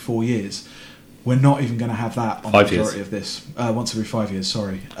once every 4 years, we're not even going to have that on the majority of this. Once every 5 years,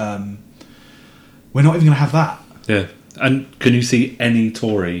 sorry. We're not even going to have that. Yeah. And can you see any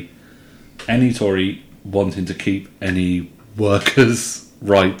Tory wanting to keep any workers'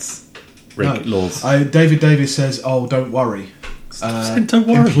 rights laws? David Davis says, don't worry. Don't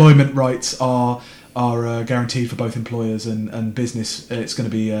worry. Employment rights are guaranteed for both employers and business. It's going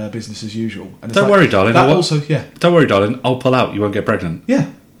to be business as usual. And it's don't worry, darling. Don't worry, darling. I'll pull out. You won't get pregnant. Yeah.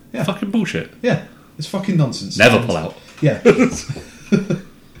 Fucking bullshit. Yeah, it's fucking nonsense. Never pull out. Yeah.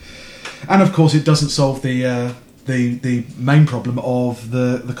 And of course, it doesn't solve the main problem of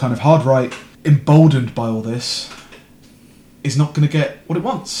the kind of hard right, emboldened by all this, is not going to get what it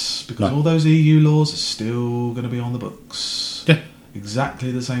wants, because all those EU laws are still going to be on the books. Yeah.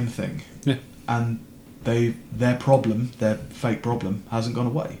 Exactly the same thing. Yeah. And their fake problem, hasn't gone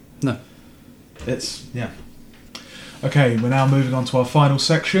away. No. Okay, we're now moving on to our final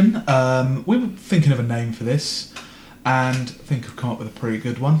section. We were thinking of a name for this, and I think I've come up with a pretty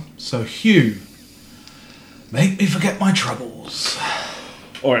good one. So, Hugh, make me forget my troubles.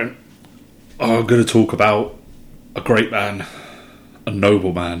 Alright, I'm going to talk about a great man, a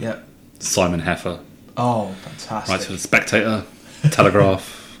noble man, Simon Heffer. Oh, fantastic. Writes for The Spectator, Telegraph,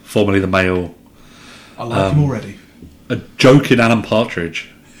 formerly The Mail. I like him already. A joke in Alan Partridge.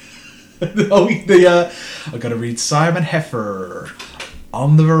 I got to read Simon Heffer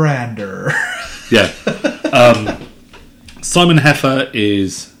on the veranda. Yeah. Simon Heffer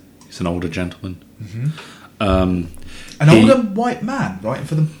he's an older gentleman. Mm-hmm. An older white man writing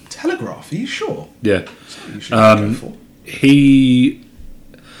for the Telegraph. Are you sure? Yeah. That's what you should go for.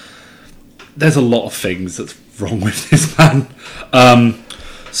 There's a lot of things that's wrong with this man.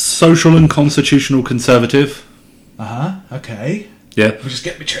 Social and constitutional conservative. Okay. Yeah. We'll just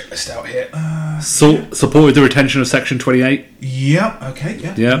get my checklist out here. Supported the retention of Section 28. Yep. Okay.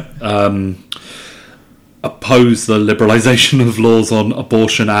 Yeah. Yeah. Opposed the liberalisation of laws on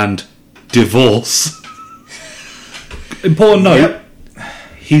abortion and divorce. Important note,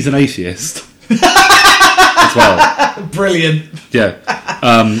 he's an atheist as well. Brilliant. Yeah.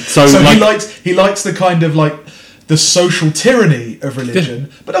 So he likes the kind of like the social tyranny of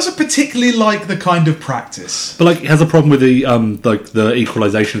religion, but doesn't particularly like the kind of practice. But like, he has a problem with the like the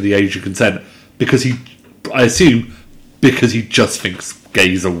equalisation of the age of consent because I assume he just thinks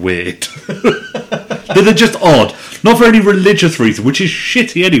gays are weird. They're just odd, not for any religious reason, which is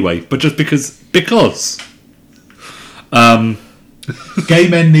shitty anyway, but just because. Gay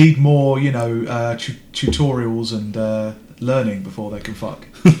men need more, tutorials and learning before they can fuck.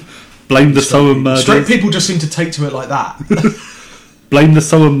 Blame the Sower murders. Straight people just seem to take to it like that. Blame the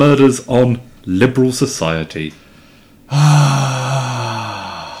Sower murders on liberal society.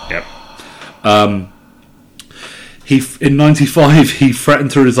 Yep. In '95, he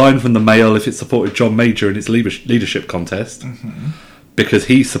threatened to resign from the Mail if it supported John Major in its leadership contest, because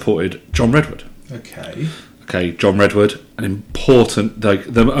he supported John Redwood. Okay, John Redwood, an important,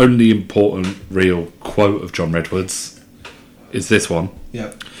 the only important real quote of John Redwood's is this one,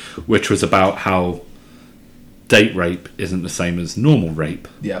 which was about how date rape isn't the same as normal rape.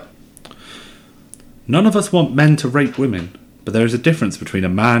 None of us want men to rape women, but there is a difference between a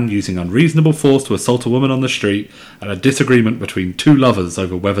man using unreasonable force to assault a woman on the street and a disagreement between two lovers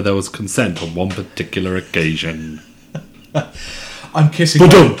over whether there was consent on one particular occasion. I'm kissing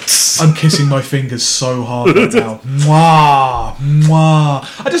my fingers so hard right now. Mwah, mwah.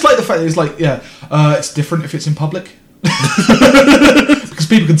 I just like the fact that it's like, it's different if it's in public. Because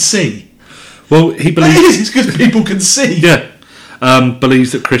people can see. Well, he believes it's because people can see.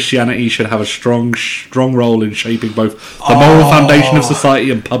 Believes that Christianity should have a strong role in shaping both the moral foundation of society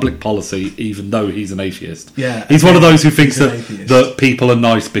and public policy, even though he's an atheist. He's one of those who thinks that people are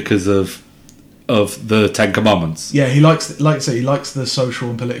nice because of the Ten Commandments. He likes the social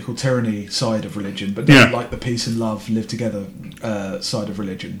and political tyranny side of religion, but doesn't like the peace and love, live together side of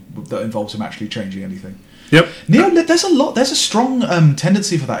religion that involves him actually changing anything. There's a strong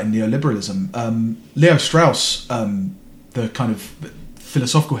tendency for that in neoliberalism. Leo Strauss, the kind of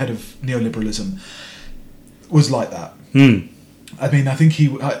philosophical head of neoliberalism, was like that. I mean, I think he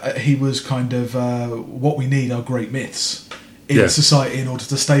was kind of what we need are great myths in society in order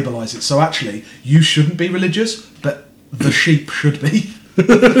to stabilise it. So actually, you shouldn't be religious, but the sheep should be.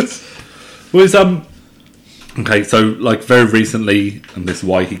 Okay, so like very recently, and this is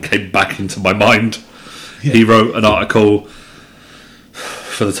why he came back into my mind. He wrote an article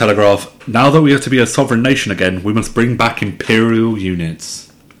for the Telegraph. Now that we have to be a sovereign nation again, we must bring back imperial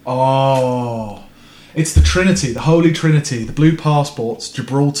units. Oh, it's the Trinity, the Holy Trinity, the blue passports,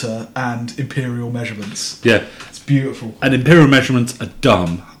 Gibraltar, and imperial measurements. It's beautiful. And imperial measurements are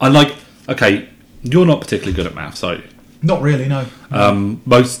dumb. Okay, you're not particularly good at maths, are you? Not really, no.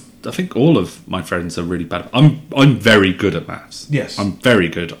 I think all of my friends are really bad. I'm very good at maths. Yes. I'm very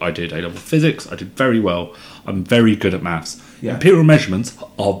good. I did A-level physics. I did very well. I'm very good at maths. Imperial measurements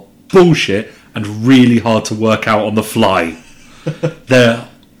are bullshit and really hard to work out on the fly. They're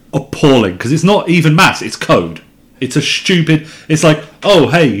appalling because it's not even maths, it's code. It's it's like, oh,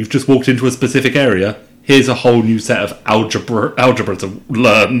 hey, you've just walked into a specific area. Here's a whole new set of algebra to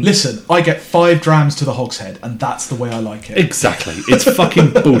learn. Listen, I get 5 drams to the hogshead, and that's the way I like it. Exactly. It's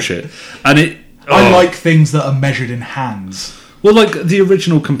fucking bullshit. And I like things that are measured in hands. Well, like, the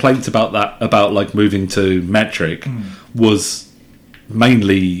original complaints about like moving to metric was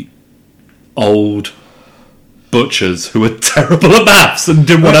mainly old butchers who were terrible at maths and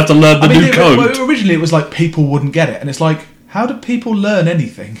didn't want to have to learn the new code. Originally, it was like people wouldn't get it, and it's like, how do people learn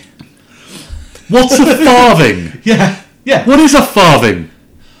anything? What's a farthing? Yeah. What is a farthing?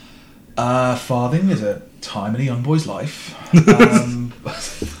 Farthing is a time in a young boy's life.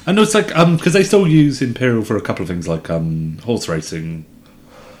 I know it's like because they still use imperial for a couple of things like horse racing,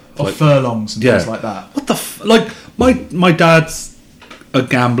 or furlongs and things like that. What the like my dad's a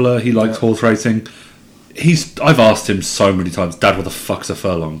gambler. He likes horse racing. I've asked him so many times, Dad, what the fuck's a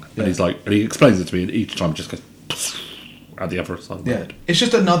furlong? And he's like, and he explains it to me, and each time it just goes at the other side of the head. It's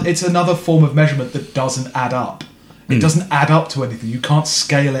just another form of measurement that doesn't add up. It doesn't add up to anything. You can't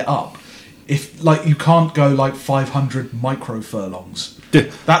scale it up. If you can't go like 500 micro furlongs.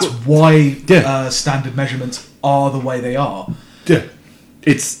 That's why standard measurements are the way they are.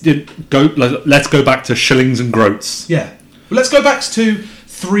 Let's go back to shillings and groats. Well, let's go back to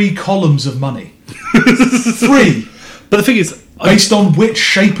 3 columns of money. 3. But the thing is, based on which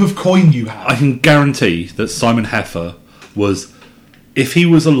shape of coin you have. I can guarantee that Simon Heffer was, if he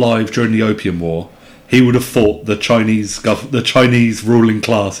was alive during the Opium War, he would have fought the Chinese ruling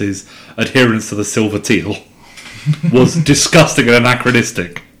classes' adherence to the silver teal was disgusting and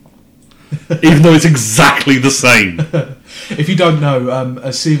anachronistic, even though it's exactly the same. If you don't know,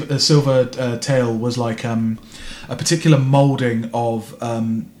 a silver tail was like a particular moulding of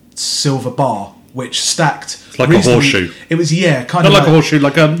silver bar, which stacked. It's like a horseshoe. It was kind Not of like a horseshoe,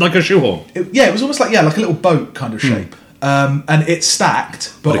 like a shoehorn. It was almost like a little boat kind of shape. And it's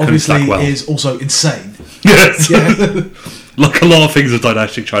stacked, but it obviously stack well. is also insane. Yes. Yeah. Like a lot of things with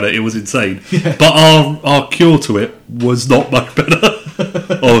dynastic China, it was insane. Yeah. But our cure to it was not much better.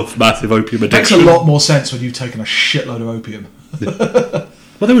 Of massive opium addiction. Makes a lot more sense when you've taken a shitload of opium.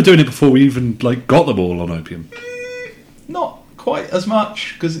 Well, they were doing it before we even got them all on opium. Not quite as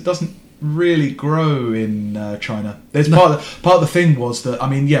much, because it doesn't really grow in China. There's part of the thing was that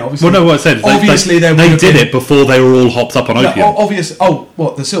obviously. Well, no, what I said is obviously they did it before they were all hopped up on opium.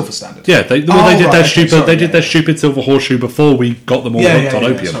 What, the silver standard? Yeah, they did their stupid silver horseshoe before we got them all hooked on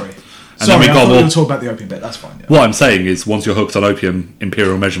opium. Sorry. And then we got we were talking about the opium bit. That's fine. Yeah. What I'm saying is, once you're hooked on opium,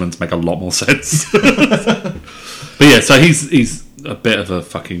 imperial measurements make a lot more sense. But yeah, so he's a bit of a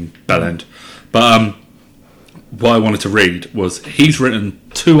fucking bellend. But what I wanted to read was he's written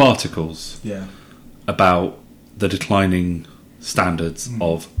 2 articles about the declining standards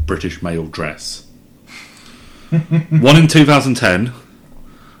of British male dress. One in 2010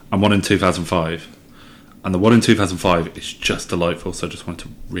 and one in 2005. And the one in 2005 is just delightful, so I just wanted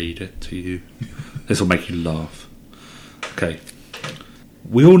to read it to you. This will make you laugh. Okay.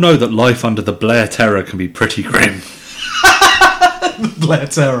 We all know that life under the Blair Terror can be pretty grim. The Blair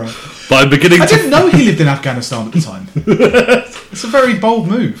Terror. But I'm beginning I didn't know he lived in Afghanistan at the time. It's a very bold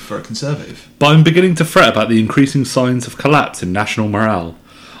move for a Conservative. But I'm beginning to fret about the increasing signs of collapse in national morale.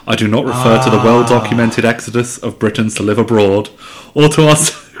 I do not refer to the well-documented exodus of Britons to live abroad, or to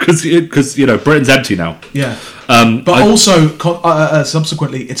us, because Britain's empty now. Yeah. Also,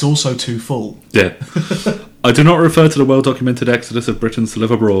 subsequently, it's also too full. Yeah. I do not refer to the well-documented exodus of Britons to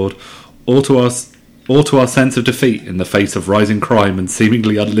live abroad, or to our sense of defeat in the face of rising crime and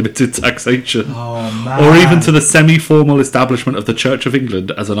seemingly unlimited taxation. Oh, man. Or even to the semi-formal establishment of the Church of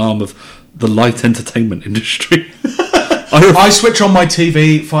England as an arm of the light entertainment industry. I switch on my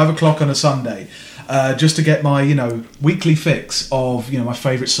TV 5 o'clock on a Sunday just to get my weekly fix of my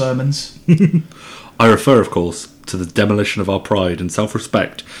favourite sermons. I refer, of course, to the demolition of our pride and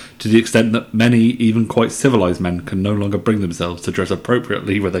self-respect to the extent that many, even quite civilised men, can no longer bring themselves to dress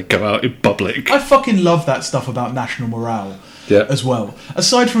appropriately when they go out in public. I fucking love that stuff about national morale as well.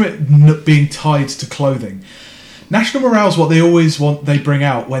 Aside from it being tied to clothing, national morale is what they bring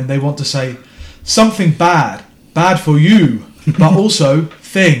out when they want to say something bad for you, but also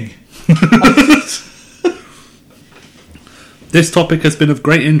thing. This topic has been of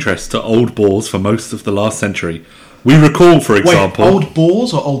great interest to old boars for most of the last century. We recall, for example... Wait, old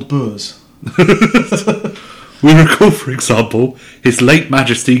boars or old boors? We recall, for example, His late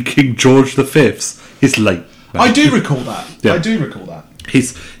Majesty King George V's... His late Majesty. I do recall that. Yeah. I do recall that.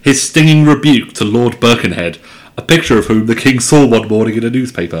 His stinging rebuke to Lord Birkenhead, a picture of whom the King saw one morning in a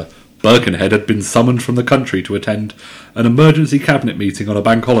newspaper. Birkenhead had been summoned from the country to attend an emergency cabinet meeting on a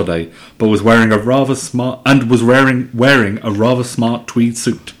bank holiday, but was wearing a rather smart tweed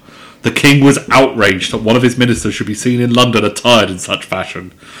suit. The King was outraged that one of his ministers should be seen in London attired in such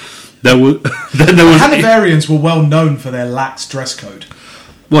fashion. Hanoverians were well known for their lax dress code.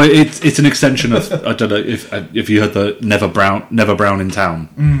 Well, it's an extension of I don't know if you heard the Never Brown in Town.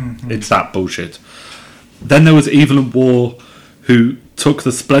 Mm-hmm. It's that bullshit. Then there was Evelyn Waugh, who took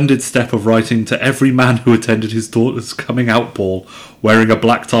the splendid step of writing to every man who attended his daughter's coming out ball wearing a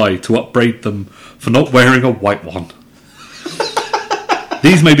black tie to upbraid them for not wearing a white one.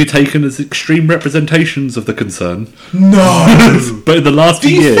 These may be taken as extreme representations of the concern. No! But in the last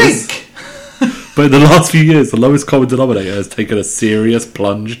few years, the lowest common denominator has taken a serious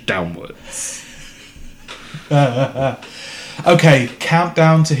plunge downwards. Okay,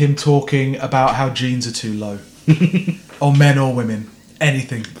 countdown to him talking about how jeans are too low. Or men or women.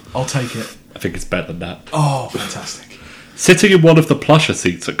 Anything. I'll take it. I think it's better than that. Oh, fantastic. Sitting in one of the plusher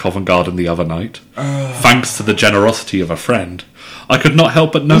seats at Covent Garden the other night, thanks to the generosity of a friend, I could not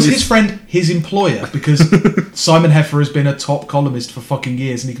help but notice... Was his friend his employer? Because Simon Heffer has been a top columnist for fucking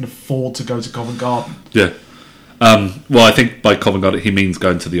years and he can afford to go to Covent Garden. Yeah. Well, I think by Covent Garden he means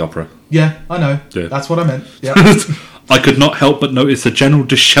going to the opera. Yeah, I know. Yeah. That's what I meant. Yeah. I could not help but notice a general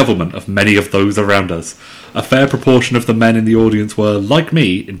dishevelment of many of those around us. A fair proportion of the men in the audience were, like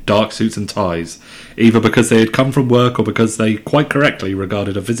me, in dark suits and ties, either because they had come from work or because they, quite correctly,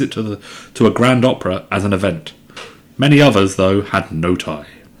 regarded a visit to a grand opera as an event. Many others, though, had no tie.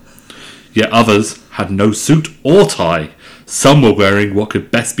 Yet others had no suit or tie. Some were wearing what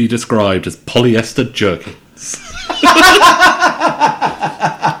could best be described as polyester jerkins.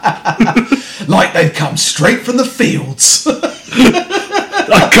 Like they'd come straight from the fields.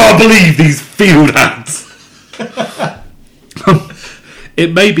 I can't believe these field hats.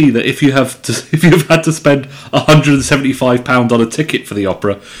 It may be that if you've had to spend £175 on a ticket for the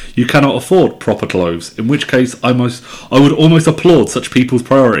opera, you cannot afford proper clothes, in which case I would almost applaud such people's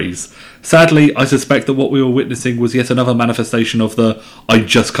priorities. Sadly, I suspect that what we were witnessing was yet another manifestation of the I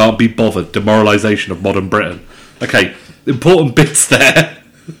just can't be bothered demoralisation of modern Britain. Okay, important bits there.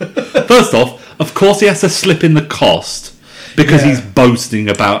 First off, of course he has to slip in the cost because he's boasting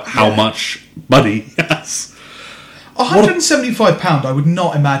about how much money he has. £175 I would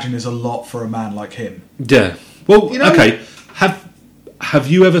not imagine is a lot for a man like him. Yeah. Well, okay. Have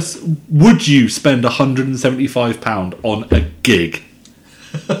you ever... Would you spend £175 on a gig?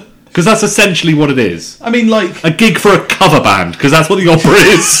 Because that's essentially what it is. I mean, like... A gig for a cover band, because that's what the opera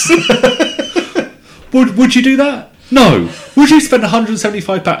is. Would you do that? No. Would you spend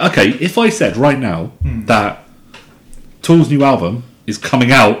 £175? Okay, if I said right now that Tool's new album is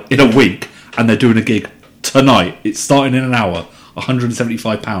coming out in a week and they're doing a gig tonight, it's starting in an hour,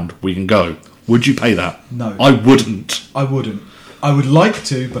 £175, we can go. Would you pay that? No. I wouldn't. I wouldn't. I would like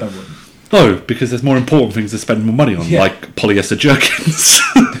to, but I wouldn't. No, because there's more important things to spend more money on, like polyester jerkins.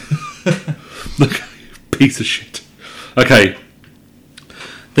 Look, piece of shit. Okay.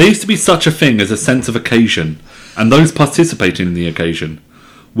 There used to be such a thing as a sense of occasion, and those participating in the occasion,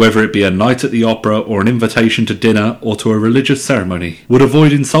 whether it be a night at the opera or an invitation to dinner or to a religious ceremony, would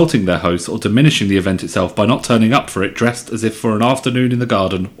avoid insulting their host or diminishing the event itself by not turning up for it dressed as if for an afternoon in the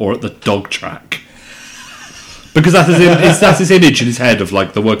garden or at the dog track. Because that's his image in his head of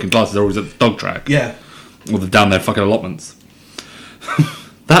like the working classes are always at the dog track. Yeah. Or they're down their fucking allotments.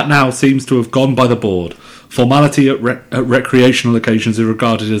 That now seems to have gone by the board. Formality at recreational occasions is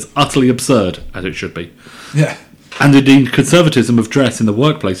regarded as utterly absurd, as it should be. Yeah. And indeed, conservatism of dress in the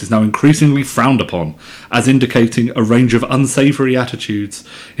workplace is now increasingly frowned upon, as indicating a range of unsavoury attitudes,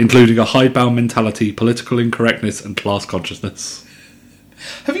 including a hidebound mentality, political incorrectness, and class consciousness.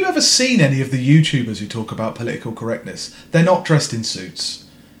 Have you ever seen any of the YouTubers who talk about political correctness? They're not dressed in suits.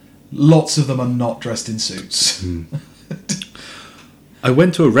 Lots of them are not dressed in suits. I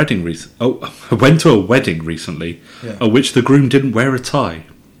went to a wedding recently, at which the groom didn't wear a tie.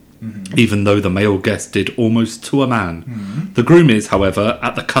 Even though the male guest did almost to a man. The groom is, however,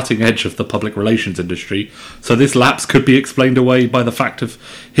 at the cutting edge of the public relations industry, so this lapse could be explained away by the fact of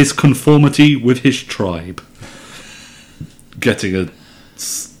his conformity with his tribe. Getting a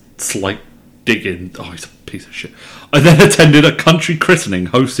slight dig in. Oh, he's a piece of shit. I then attended a country christening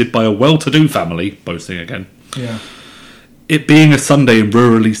hosted by a well-to-do family, boasting again. Yeah. It being a Sunday in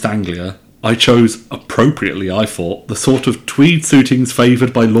rural East Anglia, I chose, appropriately I thought, the sort of tweed suitings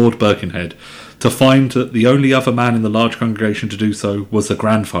favoured by Lord Birkenhead, to find that the only other man in the large congregation to do so was the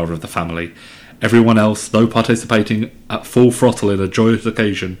grandfather of the family. Everyone else, though participating at full throttle in a joyous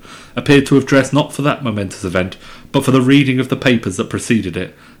occasion, appeared to have dressed not for that momentous event, but for the reading of the papers that preceded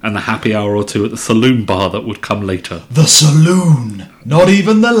it, and the happy hour or two at the saloon bar that would come later. The saloon! Not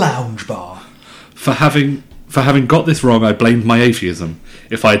even the lounge bar. For having got this wrong, I blamed my atheism.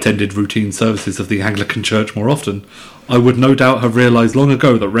 If I attended routine services of the Anglican Church more often, I would no doubt have realised long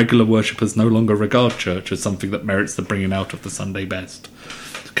ago that regular worshippers no longer regard church as something that merits the bringing out of the Sunday best.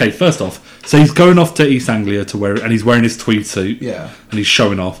 Okay, first off, so he's going off to East Anglia to wear, and he's wearing his tweed suit, and he's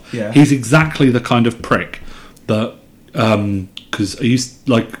showing off. Yeah. He's exactly the kind of prick that, because I used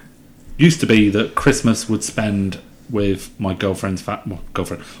to be that Christmas would spend with my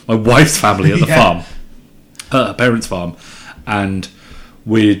my wife's family at the farm. Her parents' farm, and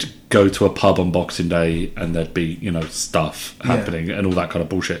we'd go to a pub on Boxing Day, and there'd be stuff happening and all that kind of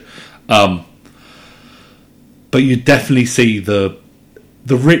bullshit. But you definitely see the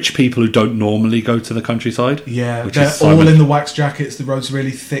rich people who don't normally go to the countryside. Yeah, they're all in the wax jackets, those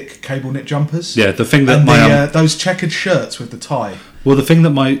really thick cable knit jumpers. Yeah, the thing that and those checkered shirts with the tie. Well, the thing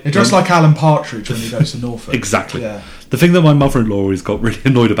that they're just like Alan Partridge when he goes to Norfolk. Exactly. Yeah. The thing that my mother-in-law always got really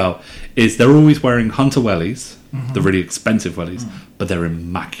annoyed about is they're always wearing Hunter wellies, the really expensive wellies, but they're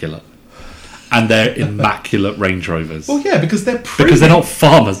immaculate. And they're immaculate Range Rovers. Well, yeah, because they're pre-knit. Because they're not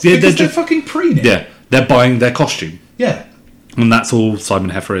farmers. Yeah, because they're fucking pre-knit. Yeah, they're buying their costume. Yeah. And that's all Simon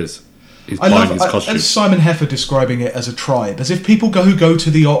Heffer is. He's buying his costume. And Simon Heffer describing it as a tribe, as if people who go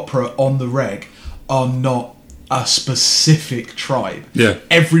to the opera on the reg are not a specific tribe. Yeah.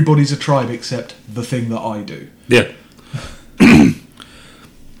 Everybody's a tribe except the thing that I do. Yeah.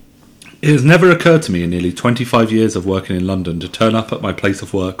 It has never occurred to me in nearly 25 years of working in London to turn up at my place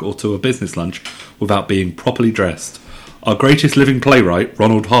of work or to a business lunch without being properly dressed. Our greatest living playwright,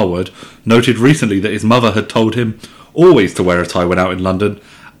 Ronald Harwood, noted recently that his mother had told him always to wear a tie when out in London,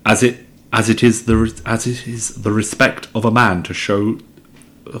 as it is the respect of a man to show.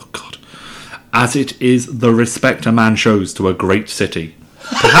 Oh God. As it is the respect a man shows to a great city.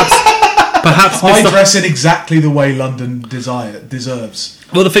 Perhaps I Mr. dress in exactly the way London deserves.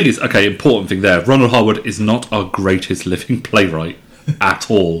 Well, the thing is, okay, important thing there. Ronald Harwood is not our greatest living playwright at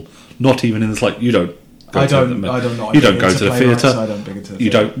all. Not even in the slight. You don't. I don't go to the theatre. I don't bring it to the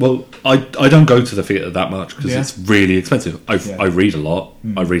You theatre. don't. Well, I don't go to the theatre that much because Yeah. it's really expensive. I read a lot.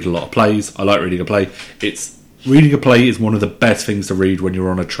 I read a lot of plays. I like reading a play. Reading a play is one of the best things to read when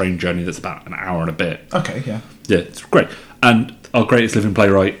you're on a train journey that's about an hour and a bit. Okay, yeah. Yeah, it's great. And our greatest living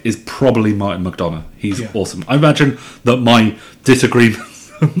playwright is probably Martin McDonagh. He's awesome. I imagine that my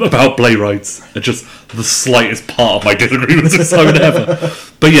disagreements about playwrights are just the slightest part of my disagreements with Simon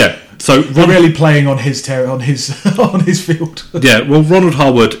Heffer. But yeah, so We're really playing on his on his field. yeah, well, Ronald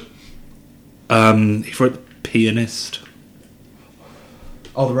Harwood, he wrote The Pianist.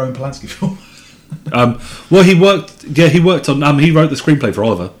 Oh, the Roman Polanski film. Well, he worked on. He wrote the screenplay for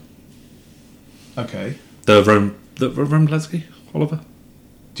Oliver. Okay. The Roman Polanski Oliver.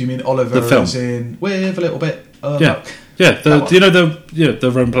 Do you mean Oliver The film. as in with a little bit of Yeah, luck? yeah. That Do you know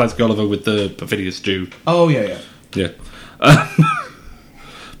the Roman Polanski Oliver with the perfidious Jew? Oh, yeah. Yeah.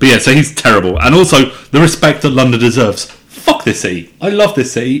 But yeah, so he's terrible. And also, the respect that London deserves. Fuck this city. I love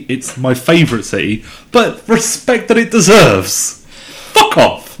this city. It's my favourite city. But respect that it deserves. Fuck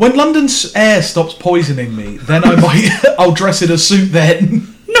off. When London's air stops poisoning me, then I'll dress in a suit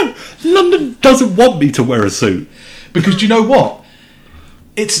then. No, London doesn't want me to wear a suit. Because do you know what?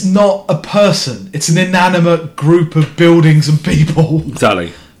 It's not a person. It's an inanimate group of buildings and people.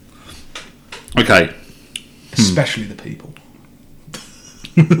 Exactly. Okay. Especially the people.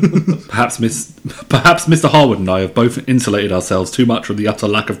 Perhaps Mr. Harwood and I have both insulated ourselves too much from the utter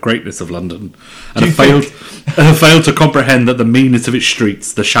lack of greatness of London, and have failed to comprehend that the meanness of its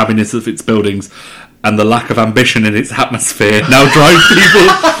streets, the shabbiness of its buildings, and the lack of ambition in its atmosphere now drive people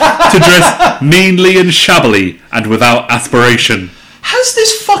to dress meanly and shabbily and without aspiration. Has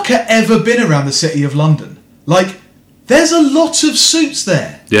this fucker ever been around the city of London? Like, there's a lot of suits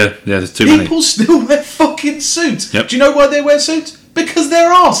there. Yeah, there's too many. People still wear fucking suits. Yep. Do you know why they wear suits? Because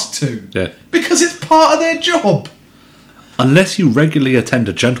they're asked to. Yeah. Because it's part of their job. Unless you regularly attend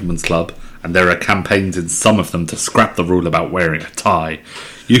a gentleman's club, and there are campaigns in some of them to scrap the rule about wearing a tie,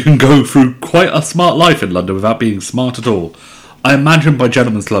 you can go through quite a smart life in London without being smart at all. I imagine by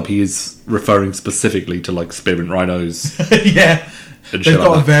gentleman's club he is referring specifically to like spearmint rhinos. Yeah. And They've shit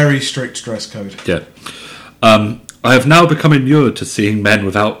got like a very strict dress code. Yeah. I have now become inured to seeing men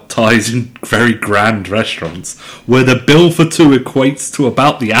without ties in very grand restaurants, where the bill for two equates to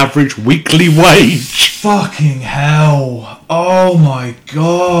about the average weekly wage. Fucking hell. Oh my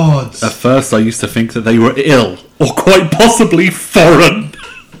god. At first I used to think that they were ill, or quite possibly foreign.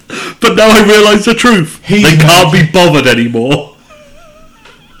 But now I realise the truth. They can't be bothered anymore.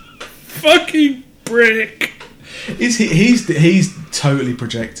 Fucking prick. He's totally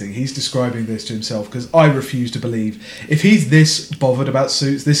projecting. He's describing this to himself, because I refuse to believe if he's this bothered about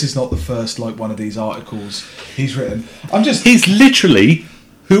suits, this is not the first like one of these articles he's written. He's literally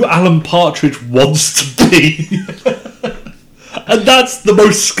who Alan Partridge wants to be. And that's the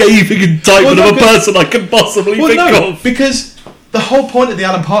most scathing indictment of a person I can possibly think of. Because the whole point of the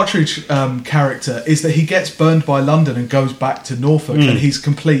Alan Partridge character is that he gets burned by London and goes back to Norfolk, and he's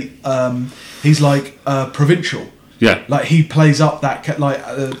complete. He's like provincial. Yeah, like he plays up that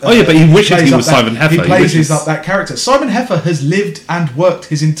but he wishes he was Simon Heffer. He plays up that character. Simon Heffer has lived and worked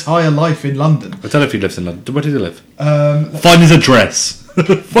his entire life in London. I don't know if he lives in London. Where does he live? Find his address.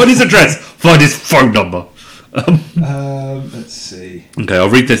 Find his address. Find his phone number. Let's see. Okay, I'll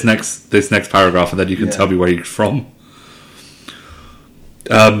read this next paragraph, and then you can tell me where he's from.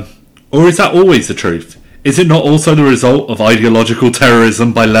 Or is that always the truth? Is it not also the result of ideological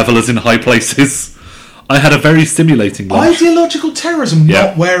terrorism by levellers in high places? I had a very stimulating lunch. Ideological terrorism,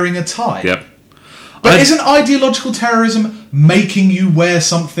 not wearing a tie? Yep. But isn't ideological terrorism making you wear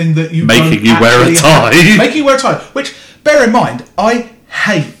something that you making you wear a tie? Making you wear a tie. Which, bear in mind, I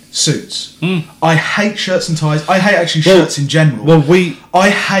hate suits. I hate shirts and ties. I hate shirts in general. I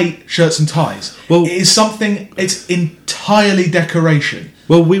hate shirts and ties. Well, it is something. It's entirely decoration.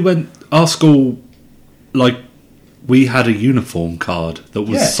 Well, our school, like, we had a uniform card that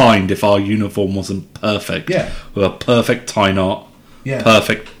was signed if our uniform wasn't perfect. Yeah. With a perfect tie knot. Yeah.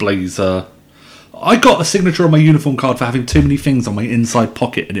 Perfect blazer. I got a signature on my uniform card for having too many things on my inside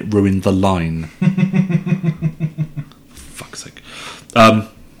pocket, and it ruined the line. Fuck's sake.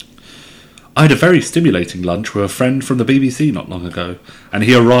 I had a very stimulating lunch with a friend from the BBC not long ago, and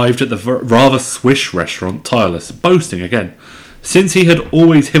he arrived at the rather swish restaurant tireless, boasting again. Since he had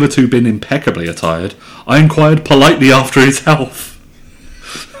always hitherto been impeccably attired, I inquired politely after his health.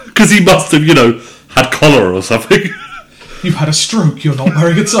 Because he must have, had cholera or something. You've had a stroke, you're not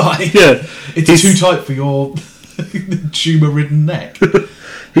wearing a tie. Yeah. It's too tight for your tumour-ridden neck.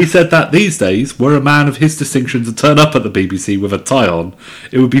 He said that these days, were a man of his distinction to turn up at the BBC with a tie on,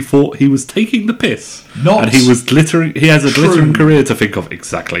 it would be thought he was taking the piss. Not and he was glittering. He has a glittering career to think of.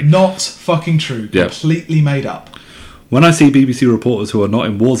 Exactly. Not fucking true. Yeah. Completely made up. When I see BBC reporters who are not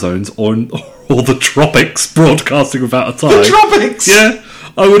in war zones or the tropics broadcasting without a tie... The tropics? Yeah.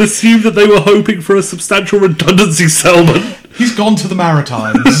 I would assume that they were hoping for a substantial redundancy settlement. He's gone to the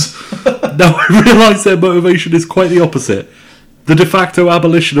Maritimes. Now I realise their motivation is quite the opposite. The de facto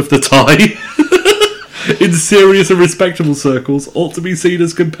abolition of the tie in serious and respectable circles ought to be seen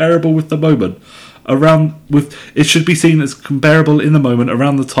as comparable with the moment. It should be seen as comparable in the moment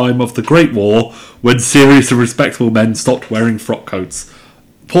around the time of the Great War, when serious and respectable men stopped wearing frock coats.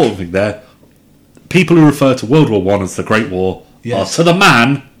 Important thing there: people who refer to World War I as the Great War are, to the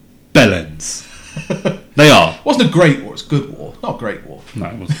man, bellends. They are. It wasn't a great war; it's a good war, not a great war. No,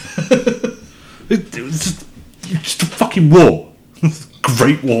 it wasn't. it was just a fucking war.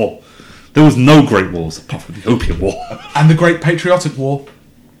 Great War. There was no Great Wars apart from the Opium War and the Great Patriotic War.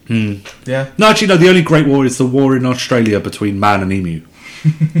 Yeah. No, actually, no. The only Great War is the war in Australia between man and emu,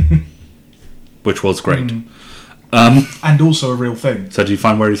 which was great. And also a real thing. So, do you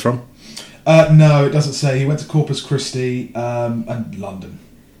find where he's from? No, it doesn't say. He went to Corpus Christi and London.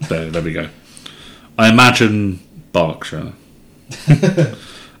 There we go. I imagine Berkshire.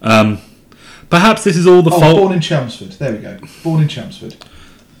 Perhaps this is all the fault... born in Chelmsford. There we go. Born in Chelmsford.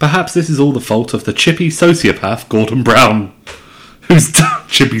 Perhaps this is all the fault of the chippy sociopath, Gordon Brown. Who's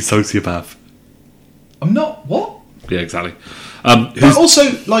chippy sociopath? I'm not... What? Yeah, exactly. But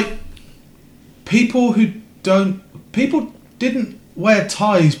also, like, people people didn't wear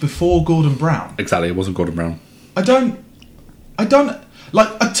ties before Gordon Brown. Exactly, it wasn't Gordon Brown. I don't... Like,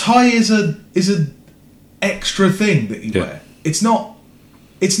 a tie is a extra thing that you wear. It's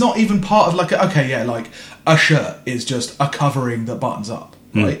not even part of like a shirt is just a covering that buttons up,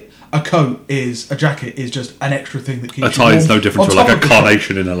 right? A coat a jacket is just an extra thing that keeps a tie is no different to like a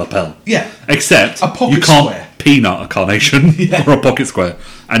carnation in a lapel. Yeah. Except a pocket you can't square. Peanut a carnation or a pocket square.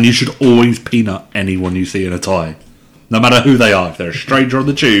 And you should always peanut anyone you see in a tie. No matter who they are, if they're a stranger on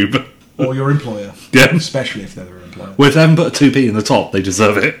the tube. Or your employer. Yeah. Especially if they're their employer. Well, if they haven't put a 2p in the top, they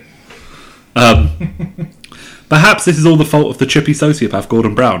deserve it. Perhaps this is all the fault of the chippy sociopath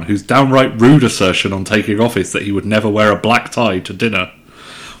Gordon Brown, whose downright rude assertion on taking office that he would never wear a black tie to dinner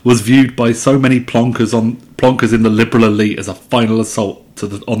was viewed by so many plonkers in the liberal elite as a final assault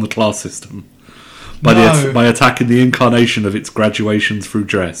on the class system by attacking the incarnation of its graduations through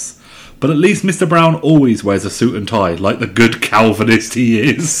dress. But at least Mr. Brown always wears a suit and tie, like the good Calvinist he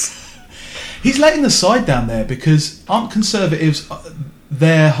is. He's letting the side down there because aren't conservatives...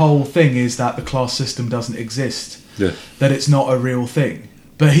 Their whole thing is that the class system doesn't exist, that it's not a real thing.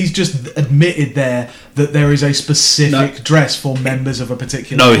 But he's just admitted there that there is a specific dress for members of a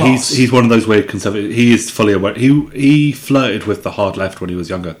particular class. He's one of those weird conservatives. He is fully aware. He flirted with the hard left when he was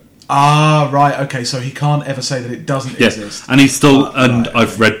younger. Ah, right, okay, so he can't ever say that it doesn't exist. And he's still,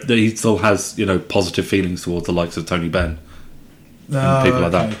 I've read that he still has, positive feelings towards the likes of Tony Benn. And people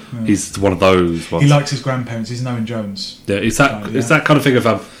like that. Yeah. He's one of those ones. He likes his grandparents. He's Owen Jones. Yeah, it's that kind of thing of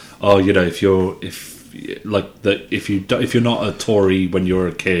if you're not a Tory when you're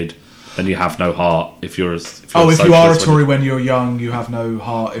a kid, then you have no heart. If you are a Tory when you're young, you have no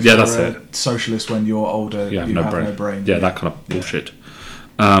heart. If that's you're a socialist when you're older, you have no brain. Yeah, that kind of bullshit.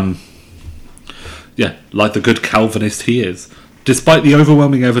 Like the good Calvinist he is. Despite the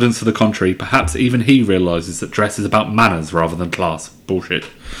overwhelming evidence to the contrary, perhaps even he realises that dress is about manners rather than class. Bullshit.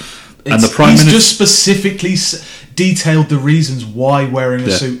 And the Prime Minister just specifically detailed the reasons why wearing a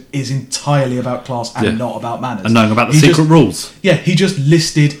suit is entirely about class and not about manners. And knowing about the secret rules. Yeah, he just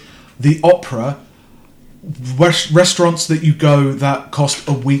listed the opera, restaurants that you go that cost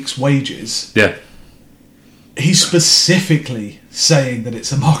a week's wages. Yeah. He's specifically saying that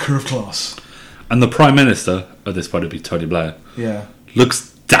it's a marker of class. And the Prime Minister, at this point it'd be Tony Blair,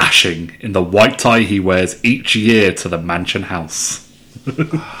 looks dashing in the white tie he wears each year to the Mansion House.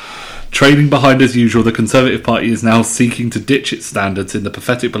 Trailing behind as usual, the Conservative Party is now seeking to ditch its standards in the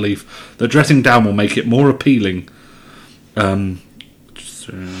pathetic belief that dressing down will make it more appealing to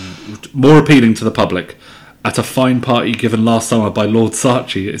the public. At a fine party given last summer by Lord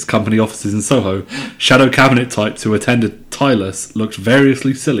Saatchi at his company offices in Soho, shadow cabinet types who attended Tylus looked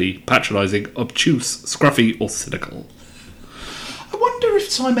variously silly, patronising, obtuse, scruffy or cynical. I wonder if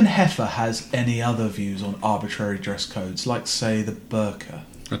Simon Heffer has any other views on arbitrary dress codes, like, say, the burqa.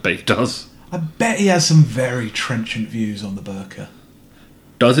 I bet he does. I bet he has some very trenchant views on the burqa.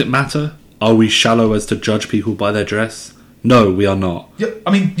 Does it matter? Are we shallow as to judge people by their dress? No, we are not. Yeah,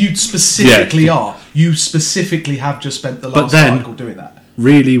 I mean, you specifically are. You specifically have just spent the last article doing that.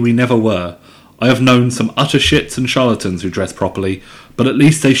 Really, we never were. I have known some utter shits and charlatans who dress properly, but at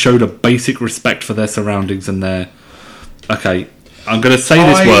least they showed a basic respect for their surroundings and their... Okay, I'm going to say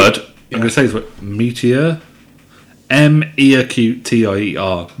this word. I'm going to say this word. Meteor.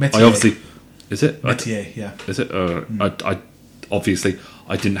 M-E-A-Q-T-I-E-R. Métier. I obviously... Is it? Métier, yeah. Is it? I obviously...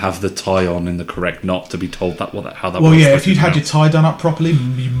 I didn't have the tie on in the correct knot to be told how that was. Well, yeah, if you'd had your tie done up properly,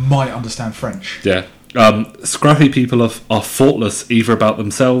 you might understand French. Yeah. Scrappy people are thoughtless either about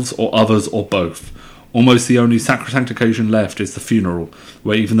themselves or others or both. Almost the only sacrosanct occasion left is the funeral,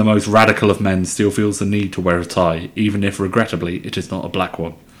 where even the most radical of men still feels the need to wear a tie, even if, regrettably, it is not a black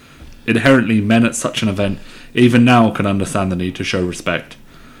one. Inherently, men at such an event, even now, can understand the need to show respect.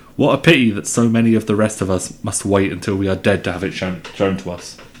 What a pity that so many of the rest of us must wait until we are dead to have it shown to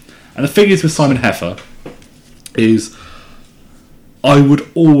us. And the thing is with Simon Heffer is I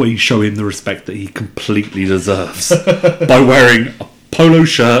would always show him the respect that he completely deserves by wearing a polo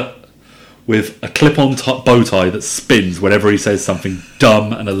shirt with a clip-on bow tie that spins whenever he says something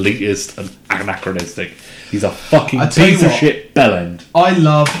dumb and elitist and anachronistic. He's a fucking piece of shit bellend. I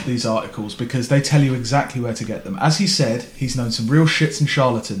love these articles because they tell you exactly where to get them. As he said, he's known some real shits and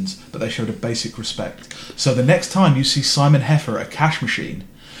charlatans, but they showed a basic respect. So the next time you see Simon Heffer at a cash machine,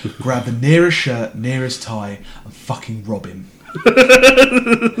 grab the nearest shirt, nearest tie, and fucking rob him.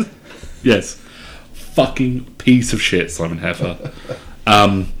 Yes. Fucking piece of shit, Simon Heffer.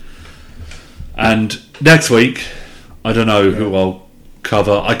 And next week, I don't know who I'll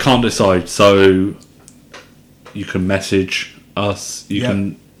cover. I can't decide, so... You can message us. You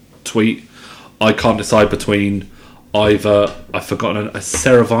can tweet. I can't decide between either. I've forgotten a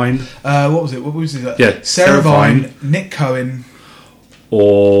Sarah Vine. What was it? What was it? Yeah, Sarah Vine, Nick Cohen,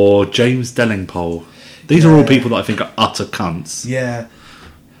 or James Dellingpole. These are all people that I think are utter cunts. Yeah,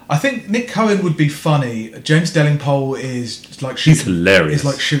 I think Nick Cohen would be funny. James Dellingpole is like he's hilarious. It's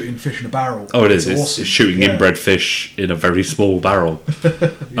like shooting fish in a barrel. Oh, it is. It's It's awesome. shooting inbred fish in a very small barrel.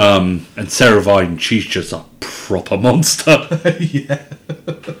 And Sarah Vine, she's just a proper monster. Yeah.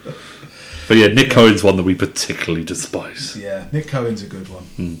 But yeah, Nick Cohen's one that we particularly despise. Yeah, Nick Cohen's a good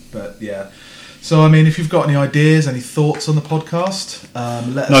one. But yeah. So, I mean, if you've got any ideas, any thoughts on the podcast,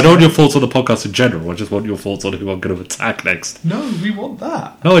 let us know. I don't want your thoughts on the podcast in general. I just want your thoughts on who I'm going to attack next. No, we want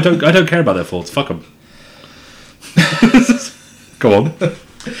that. No, I don't care about their thoughts. Fuck them. Go on.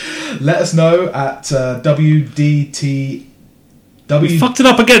 Let us know at WDT... You fucked it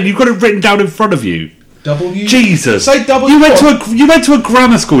up again. You've got it written down in front of you. Jesus. Say W. You went to a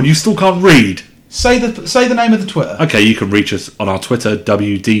grammar school and you still can't read. Say the name of the Twitter. Okay, you can reach us on our Twitter,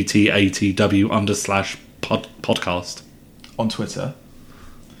 WDTATW_podcast. On Twitter.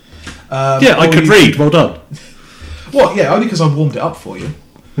 Yeah, I could read. Well done. What? Yeah, only because I warmed it up for you.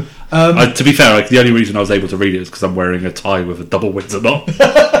 To be fair, the only reason I was able to read it is because I'm wearing a tie with a double Windsor knot.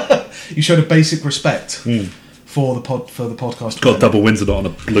 You showed a basic respect for the podcast. Got a double Windsor knot on a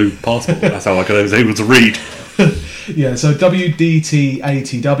blue passport. That's how I was able to read. Yeah, so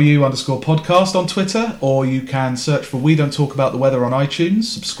WDTATW_podcast on Twitter, or you can search for We Don't Talk About the Weather on iTunes,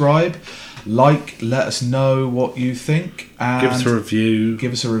 subscribe, let us know what you think, and give us a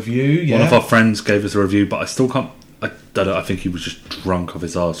review. Yeah. One of our friends gave us a review, but I still can't. I don't know. I think he was just drunk off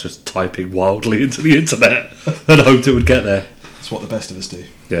his arse, just typing wildly into the internet and hoped it would get there. That's what the best of us do.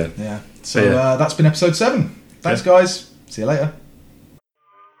 Yeah. So that's been episode 7. Thanks, guys. See you later.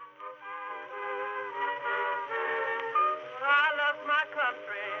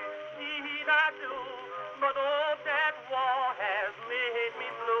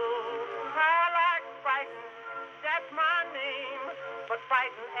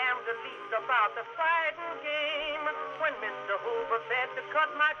 About the fighting game. When Mr. Hoover said to cut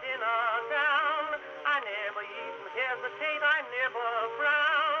my dinner down, I never even hesitate, I never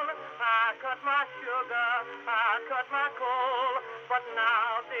frown. I cut my sugar, I cut my coal, but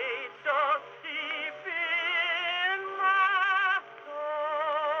now they just deep in my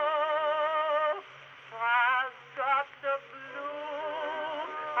soul. I've got the blues,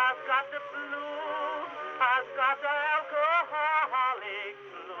 I've got the blues, I've got the alcoholic blues.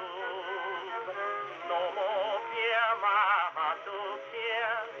 No more fear, my heart don't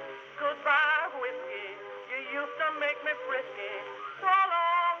care. Goodbye, whiskey, you used to make me frisky. So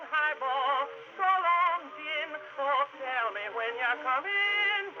long, highball, so long, gin. Oh, tell me when you're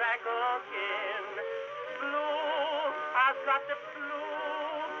coming back again. Blues, I've got the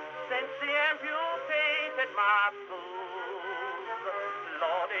blues since they amputated my blues.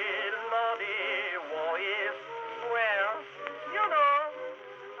 Lordy, Lordy, war is, well, you know,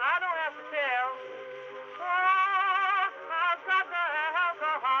 I don't have to tell. Oh,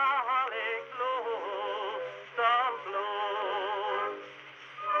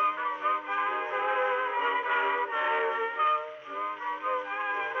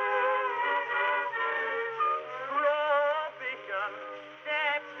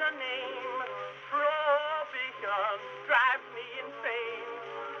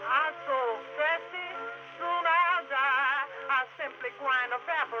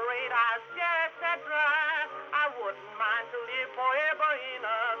 evaporate, I just that dry. I wouldn't mind to live forever in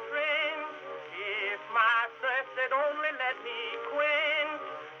a string. If my thirst had only let me quench,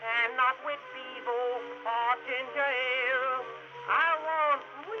 and not with bevo or ginger ale. I want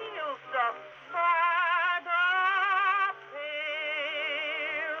real stuff by the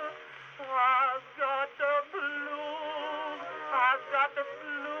pail. I've got the blues, I've got the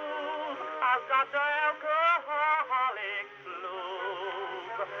blues, I've got the alcoholic blues.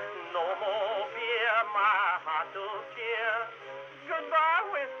 No more beer, my heart will cheer. Goodbye,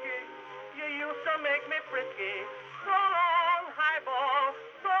 whiskey, you used to make me frisky. So long, highball,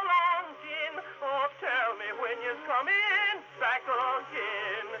 so long, gin. Oh, tell me when you're coming back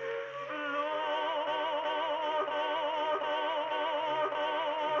again. Blues,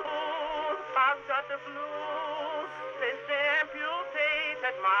 I've got the blues since they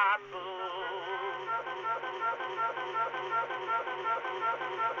amputated my